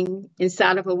growing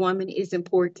inside of a woman is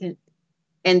important.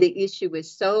 And the issue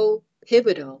is so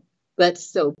pivotal, but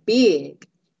so big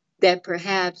that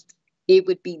perhaps it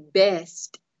would be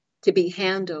best to be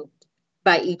handled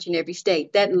by each and every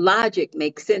state. That logic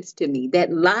makes sense to me.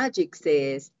 That logic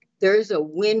says there's a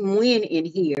win-win in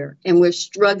here and we're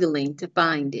struggling to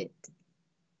find it.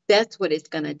 That's what it's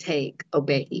going to take,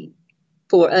 Obehi,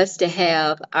 for us to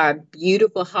have our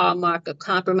beautiful hallmark of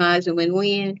compromise and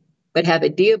win-win, but have a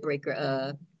deal breaker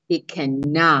of it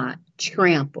cannot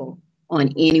trample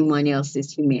on anyone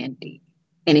else's humanity.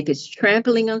 And if it's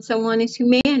trampling on someone's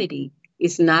humanity,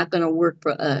 it's not going to work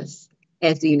for us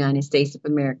as the United States of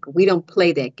America. We don't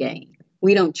play that game.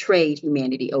 We don't trade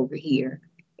humanity over here.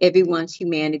 Everyone's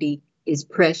humanity is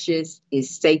precious,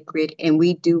 is sacred, and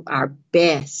we do our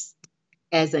best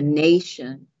as a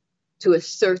nation to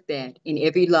assert that in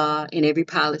every law, in every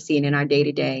policy, and in our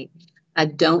day-to-day. I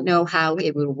don't know how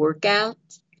it will work out,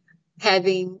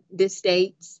 having the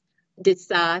states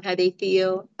decide how they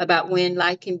feel about when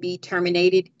life can be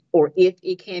terminated or if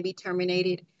it can be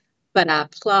terminated. But I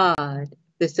applaud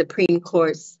the Supreme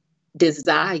Court's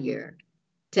desire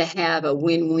to have a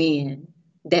win-win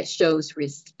that shows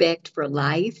respect for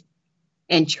life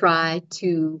and try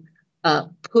to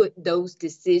put those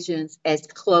decisions as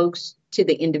close to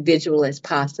the individual as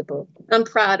possible. I'm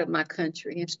proud of my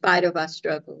country in spite of our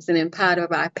struggles and in spite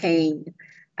of our pain.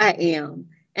 I am,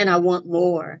 and I want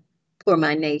more for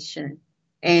my nation.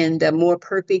 And the more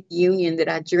perfect union that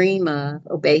I dream of,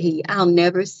 Obehi, I'll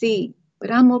never see.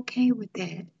 But I'm okay with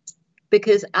that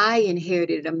because I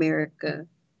inherited America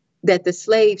that the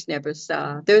slaves never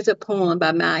saw. There's a poem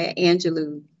by Maya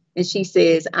Angelou, and she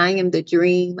says, I am the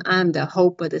dream, I'm the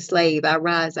hope of the slave. I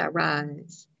rise, I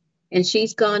rise. And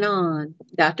she's gone on,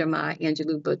 Dr. Maya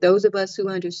Angelou, but those of us who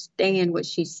understand what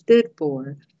she stood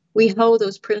for, we hold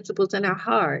those principles in our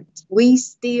hearts. We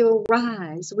still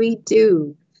rise, we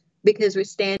do, because we're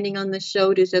standing on the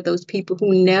shoulders of those people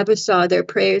who never saw their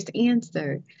prayers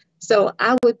answered. So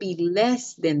I would be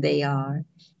less than they are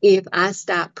if I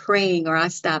stop praying or I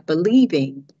stop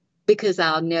believing, because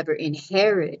I'll never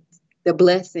inherit the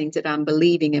blessings that I'm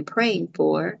believing and praying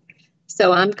for.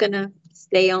 So I'm going to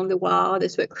stay on the wall.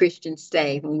 That's what Christians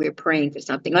say when we're praying for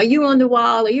something. Are you on the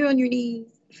wall? Are you on your knees?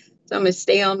 So I'm going to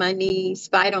stay on my knees,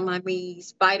 fight on my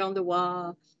knees, fight on the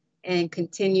wall, and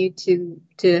continue to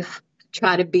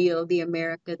try to build the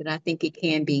America that I think it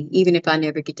can be, even if I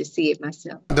never get to see it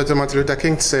myself. Dr. Martin Luther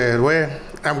King said, well,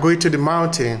 I'm going to the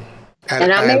mountain.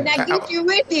 And I may not get you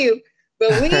with you,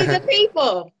 but we the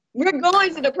people, we're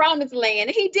going to the promised land.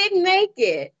 He didn't make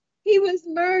it. He was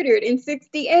murdered in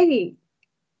 1968.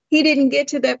 He didn't get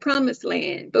to that promised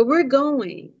land, but we're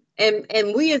going.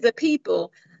 And we as a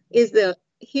people is the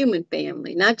human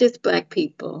family, not just Black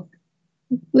people.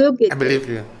 We'll get I believe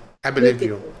you. I believe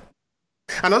you.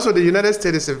 And also the United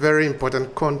States is a very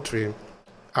important country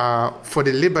for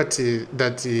the liberty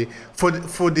that for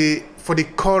the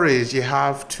courage you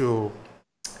have to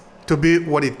be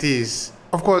what it is.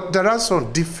 Of course, there are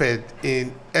some defects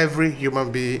in every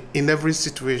human being, in every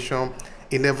situation,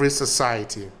 in every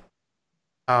society.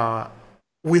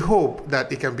 We hope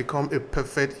that it can become a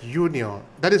perfect union.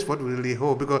 That is what we really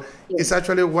hope, because it's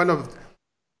actually one of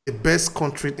the best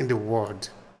countries in the world.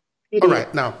 All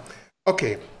right, now,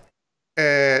 okay.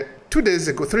 3 days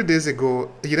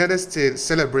ago, the United States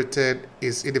celebrated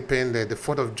its independence, the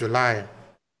 4th of July,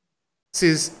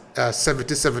 since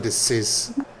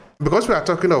 1776. Because we are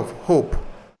talking of hope,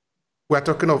 we are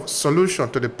talking of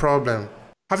solution to the problem.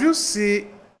 Have you seen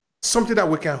something that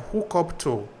we can hook up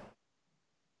to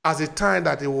as a time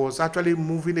that it was actually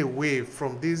moving away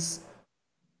from this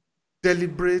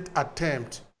deliberate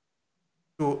attempt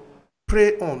to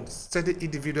prey on certain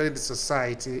individuals in the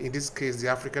society, in this case, the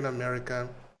African American?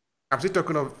 I'm still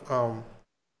talking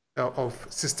of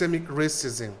systemic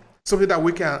racism, something that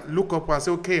we can look up and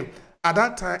say, okay, at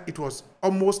that time it was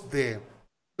almost there,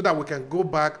 so that we can go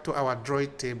back to our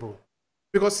drawing table.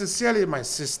 Because sincerely, my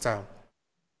sister,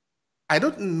 I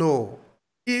don't know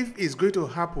if it's going to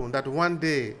happen that one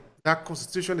day that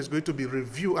constitution is going to be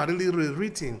reviewed and really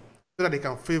rewritten so that they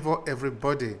can favor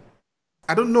everybody.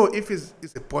 I don't know if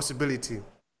it's a possibility.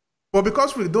 But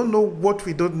because we don't know what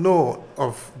we don't know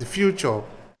of the future,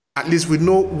 at least we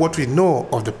know what we know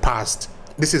of the past.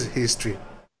 This is history.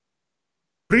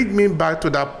 Bring me back to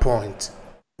that point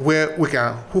where we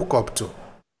can hook up to.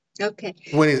 Okay.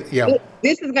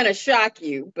 This is going to shock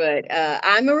you, but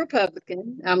I'm a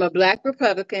Republican. I'm a Black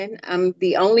Republican. I'm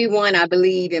the only one, I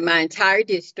believe, in my entire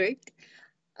district.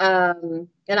 And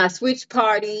I switched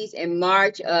parties in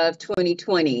March of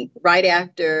 2020, right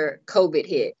after COVID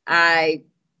hit. I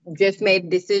just made a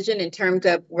decision in terms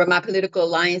of where my political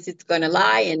alliance is going to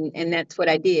lie, and that's what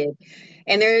I did.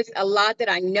 And there's a lot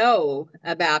that I know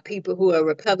about people who are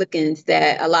Republicans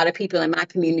that a lot of people in my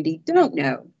community don't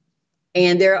know.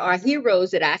 And there are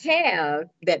heroes that I have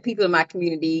that people in my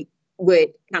community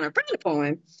would kind of frown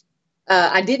upon.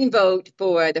 I didn't vote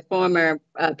for the former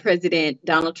President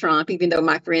Donald Trump, even though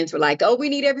my friends were like, oh, we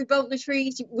need every vote,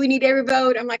 LaTrese. We need every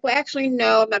vote. I'm like, well, actually,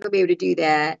 no, I'm not going to be able to do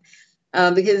that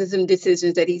because of some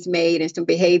decisions that he's made and some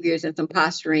behaviors and some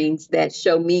posturings that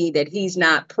show me that he's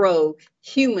not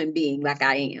pro-human being like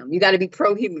I am. You got to be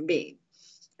pro-human being.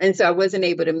 And so I wasn't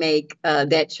able to make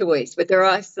that choice. But there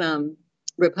are some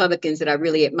Republicans that I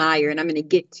really admire. And I'm going to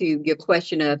get to your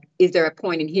question of, is there a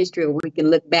point in history where we can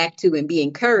look back to and be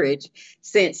encouraged,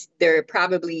 since there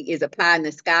probably is a pie in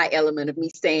the sky element of me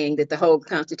saying that the whole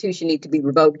Constitution needs to be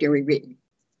revoked and rewritten.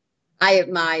 I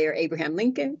admire Abraham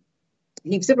Lincoln.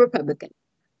 He was a Republican.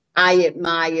 I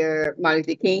admire Martin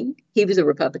Luther King. He was a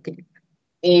Republican.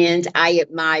 And I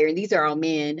admire, and these are all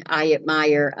men, I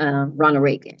admire Ronald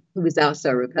Reagan, who was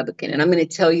also a Republican. And I'm going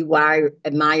to tell you why I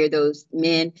admire those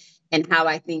men and how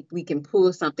I think we can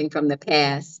pull something from the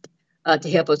past to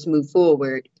help us move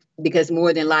forward. Because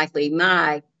more than likely,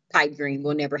 my pipe dream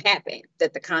will never happen,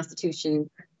 that the Constitution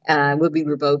will be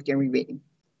revoked and rewritten.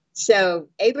 So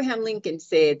Abraham Lincoln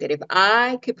said that if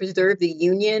I could preserve the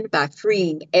Union by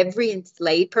freeing every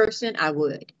enslaved person, I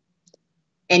would.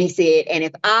 And he said, and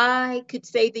if I could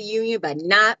save the Union by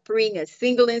not freeing a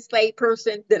single enslaved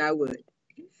person, then I would.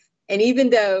 And even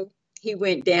though he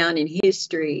went down in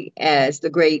history as the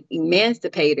great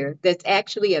emancipator, that's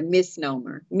actually a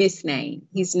misname.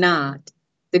 He's not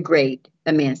the great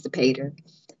emancipator.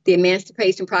 The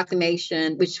Emancipation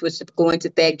Proclamation, which was going to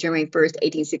effect January 1st,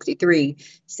 1863,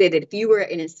 said that if you were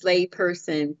an enslaved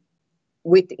person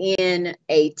within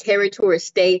a territory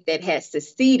state that had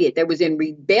seceded, that was in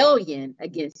rebellion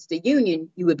against the Union,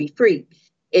 you would be free.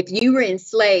 If you were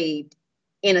enslaved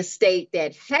in a state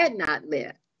that had not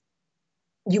left,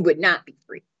 you would not be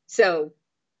free. So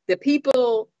the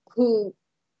people who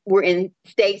were in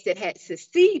states that had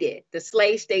seceded, the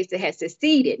slave states that had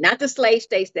seceded, not the slave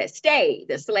states that stayed,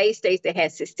 the slave states that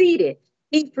had seceded,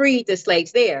 he freed the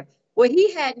slaves there. Well,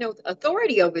 he had no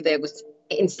authority over there with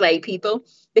enslaved people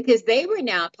because they were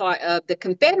now part of the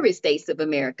Confederate States of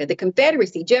America, the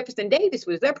Confederacy. Jefferson Davis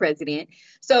was their president.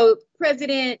 So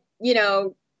President,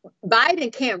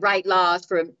 Biden can't write laws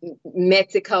for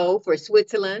Mexico, for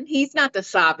Switzerland. He's not the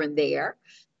sovereign there.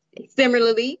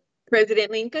 Similarly,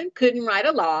 President Lincoln couldn't write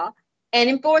a law and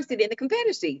enforce it in the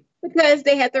Confederacy because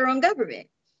they had their own government.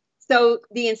 So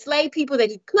the enslaved people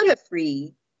that he could have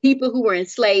freed, people who were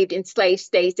enslaved in slave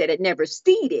states that had never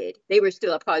ceded, they were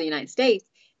still a part of the United States,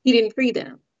 he didn't free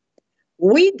them.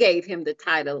 We gave him the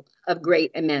title of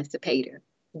Great Emancipator.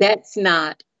 That's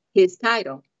not his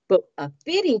title, but a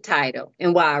fitting title.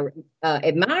 And why I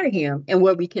admire him and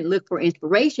where we can look for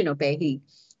inspiration, Obehi,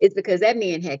 is because that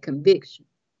man had conviction.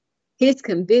 His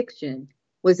conviction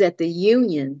was that the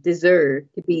Union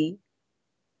deserved to be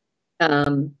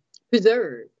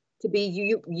preserved, to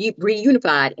be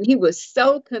reunified. And he was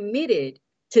so committed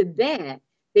to that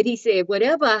he said,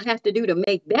 whatever I have to do to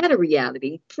make that a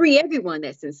reality, free everyone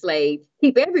that's enslaved,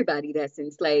 keep everybody that's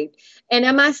enslaved. And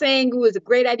am I saying it was a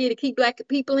great idea to keep Black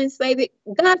people enslaved?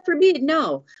 God forbid,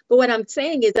 no. But what I'm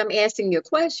saying is I'm asking you a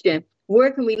question.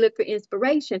 Where can we look for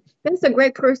inspiration? That's a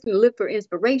great person to look for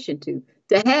inspiration to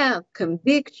have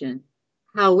conviction.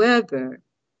 However,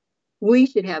 we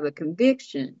should have a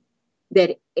conviction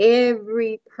that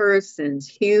every person's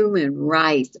human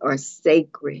rights are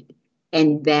sacred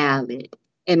and valid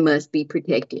and must be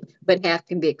protected, but have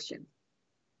conviction.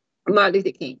 Martin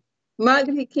Luther King.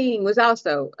 Martin Luther King was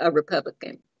also a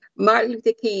Republican. Martin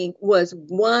Luther King was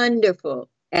wonderful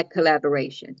at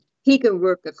collaboration. He could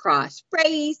work across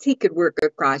race, he could work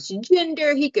across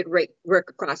gender, he could work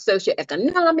across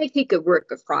socioeconomic, he could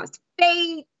work across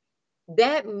faith.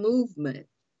 That movement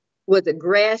was a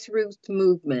grassroots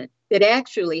movement that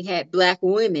actually had Black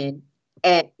women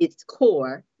at its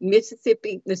core.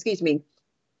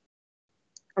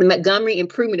 The Montgomery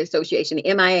Improvement Association,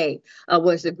 the MIA,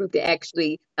 was the group that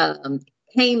actually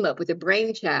came up with the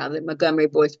brainchild of Montgomery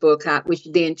Boyce Boycott, which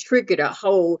then triggered a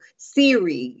whole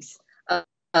series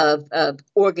of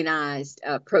organized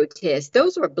protests.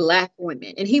 Those were Black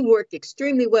women, and he worked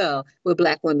extremely well with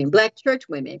Black women, Black church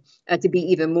women, to be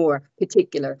even more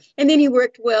particular. And then he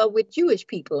worked well with Jewish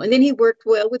people, and then he worked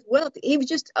well with wealthy. He was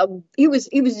just he was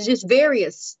just very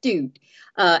astute,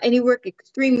 and he worked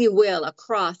extremely well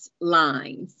across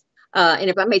lines. And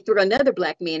if I may throw another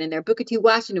Black man in there, Booker T.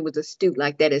 Washington was astute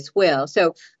like that as well.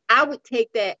 So I would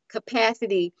take that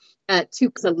capacity to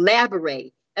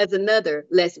collaborate as another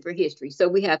lesson for history. So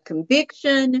we have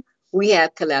conviction, we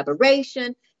have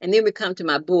collaboration, and then we come to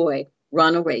my boy,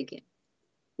 Ronald Reagan.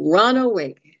 Ronald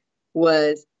Reagan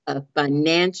was a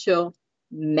financial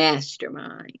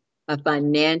mastermind,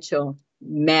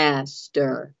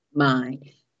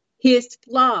 His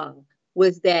flaw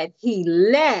was that he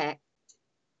lacked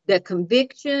the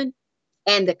conviction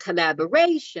and the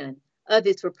collaboration of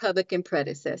his Republican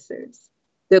predecessors.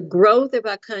 The growth of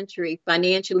our country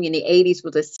financially in the 80s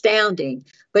was astounding,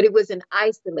 but it was an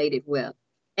isolated wealth.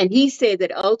 And he said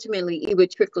that ultimately it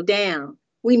would trickle down.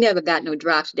 We never got no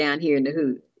drops down here in the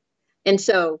hood. And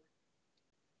so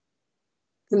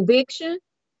conviction,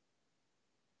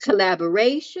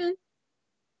 collaboration,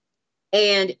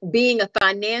 and being a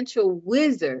financial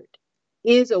wizard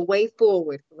is a way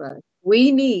forward for us.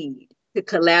 We need to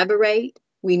collaborate.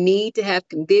 We need to have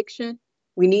conviction.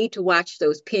 We need to watch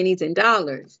those pennies and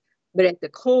dollars. But at the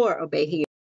core, Obehi,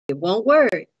 it won't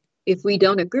work if we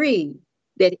don't agree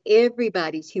that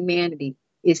everybody's humanity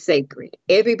is sacred.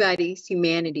 Everybody's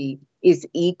humanity is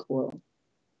equal.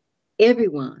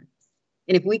 Everyone's.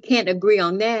 And if we can't agree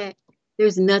on that,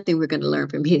 there's nothing we're going to learn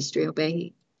from history,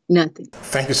 Obehi. Nothing.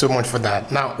 Thank you so much for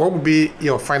that. Now, what would be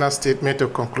your final statement to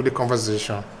conclude the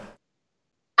conversation?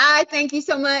 I thank you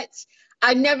so much.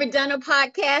 I've never done a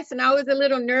podcast, and I was a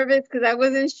little nervous because I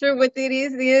wasn't sure what it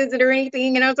is or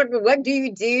anything. And I was like, well, what do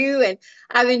you do? And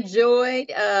I've enjoyed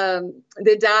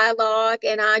the dialogue,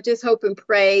 and I just hope and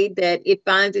pray that it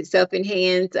finds itself in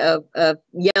hands of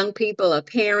young people, of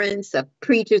parents, of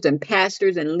preachers and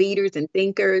pastors and leaders and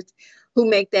thinkers who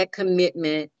make that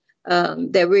commitment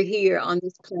that we're here on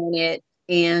this planet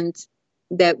and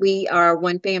that we are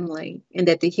one family and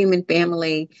that the human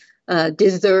family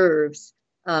deserves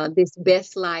this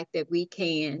best life that we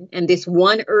can, and this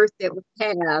one earth that we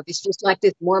have. It's just like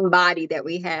this one body that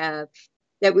we have,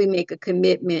 that we make a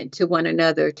commitment to one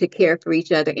another, to care for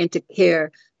each other and to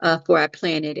care for our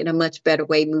planet in a much better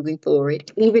way moving forward.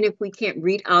 Even if we can't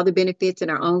reap all the benefits in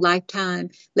our own lifetime,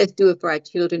 let's do it for our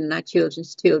children and our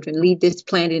children's children. Leave this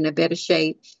planet in a better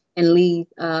shape and leave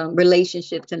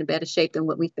relationships in a better shape than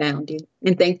what we found it.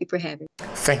 And thank you for having me.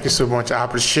 Thank you so much. I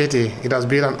appreciate it. It has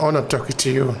been an honor talking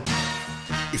to you.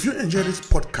 If you enjoyed this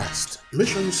podcast, make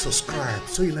sure you subscribe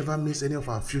so you never miss any of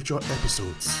our future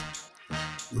episodes.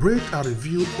 Rate and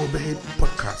review Obehi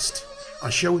Podcast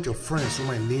and share with your friends who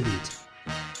might need it.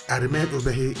 I remain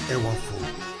Obehi Ewanfo.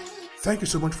 Thank you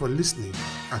so much for listening.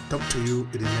 I'll talk to you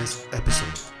in the next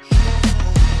episode.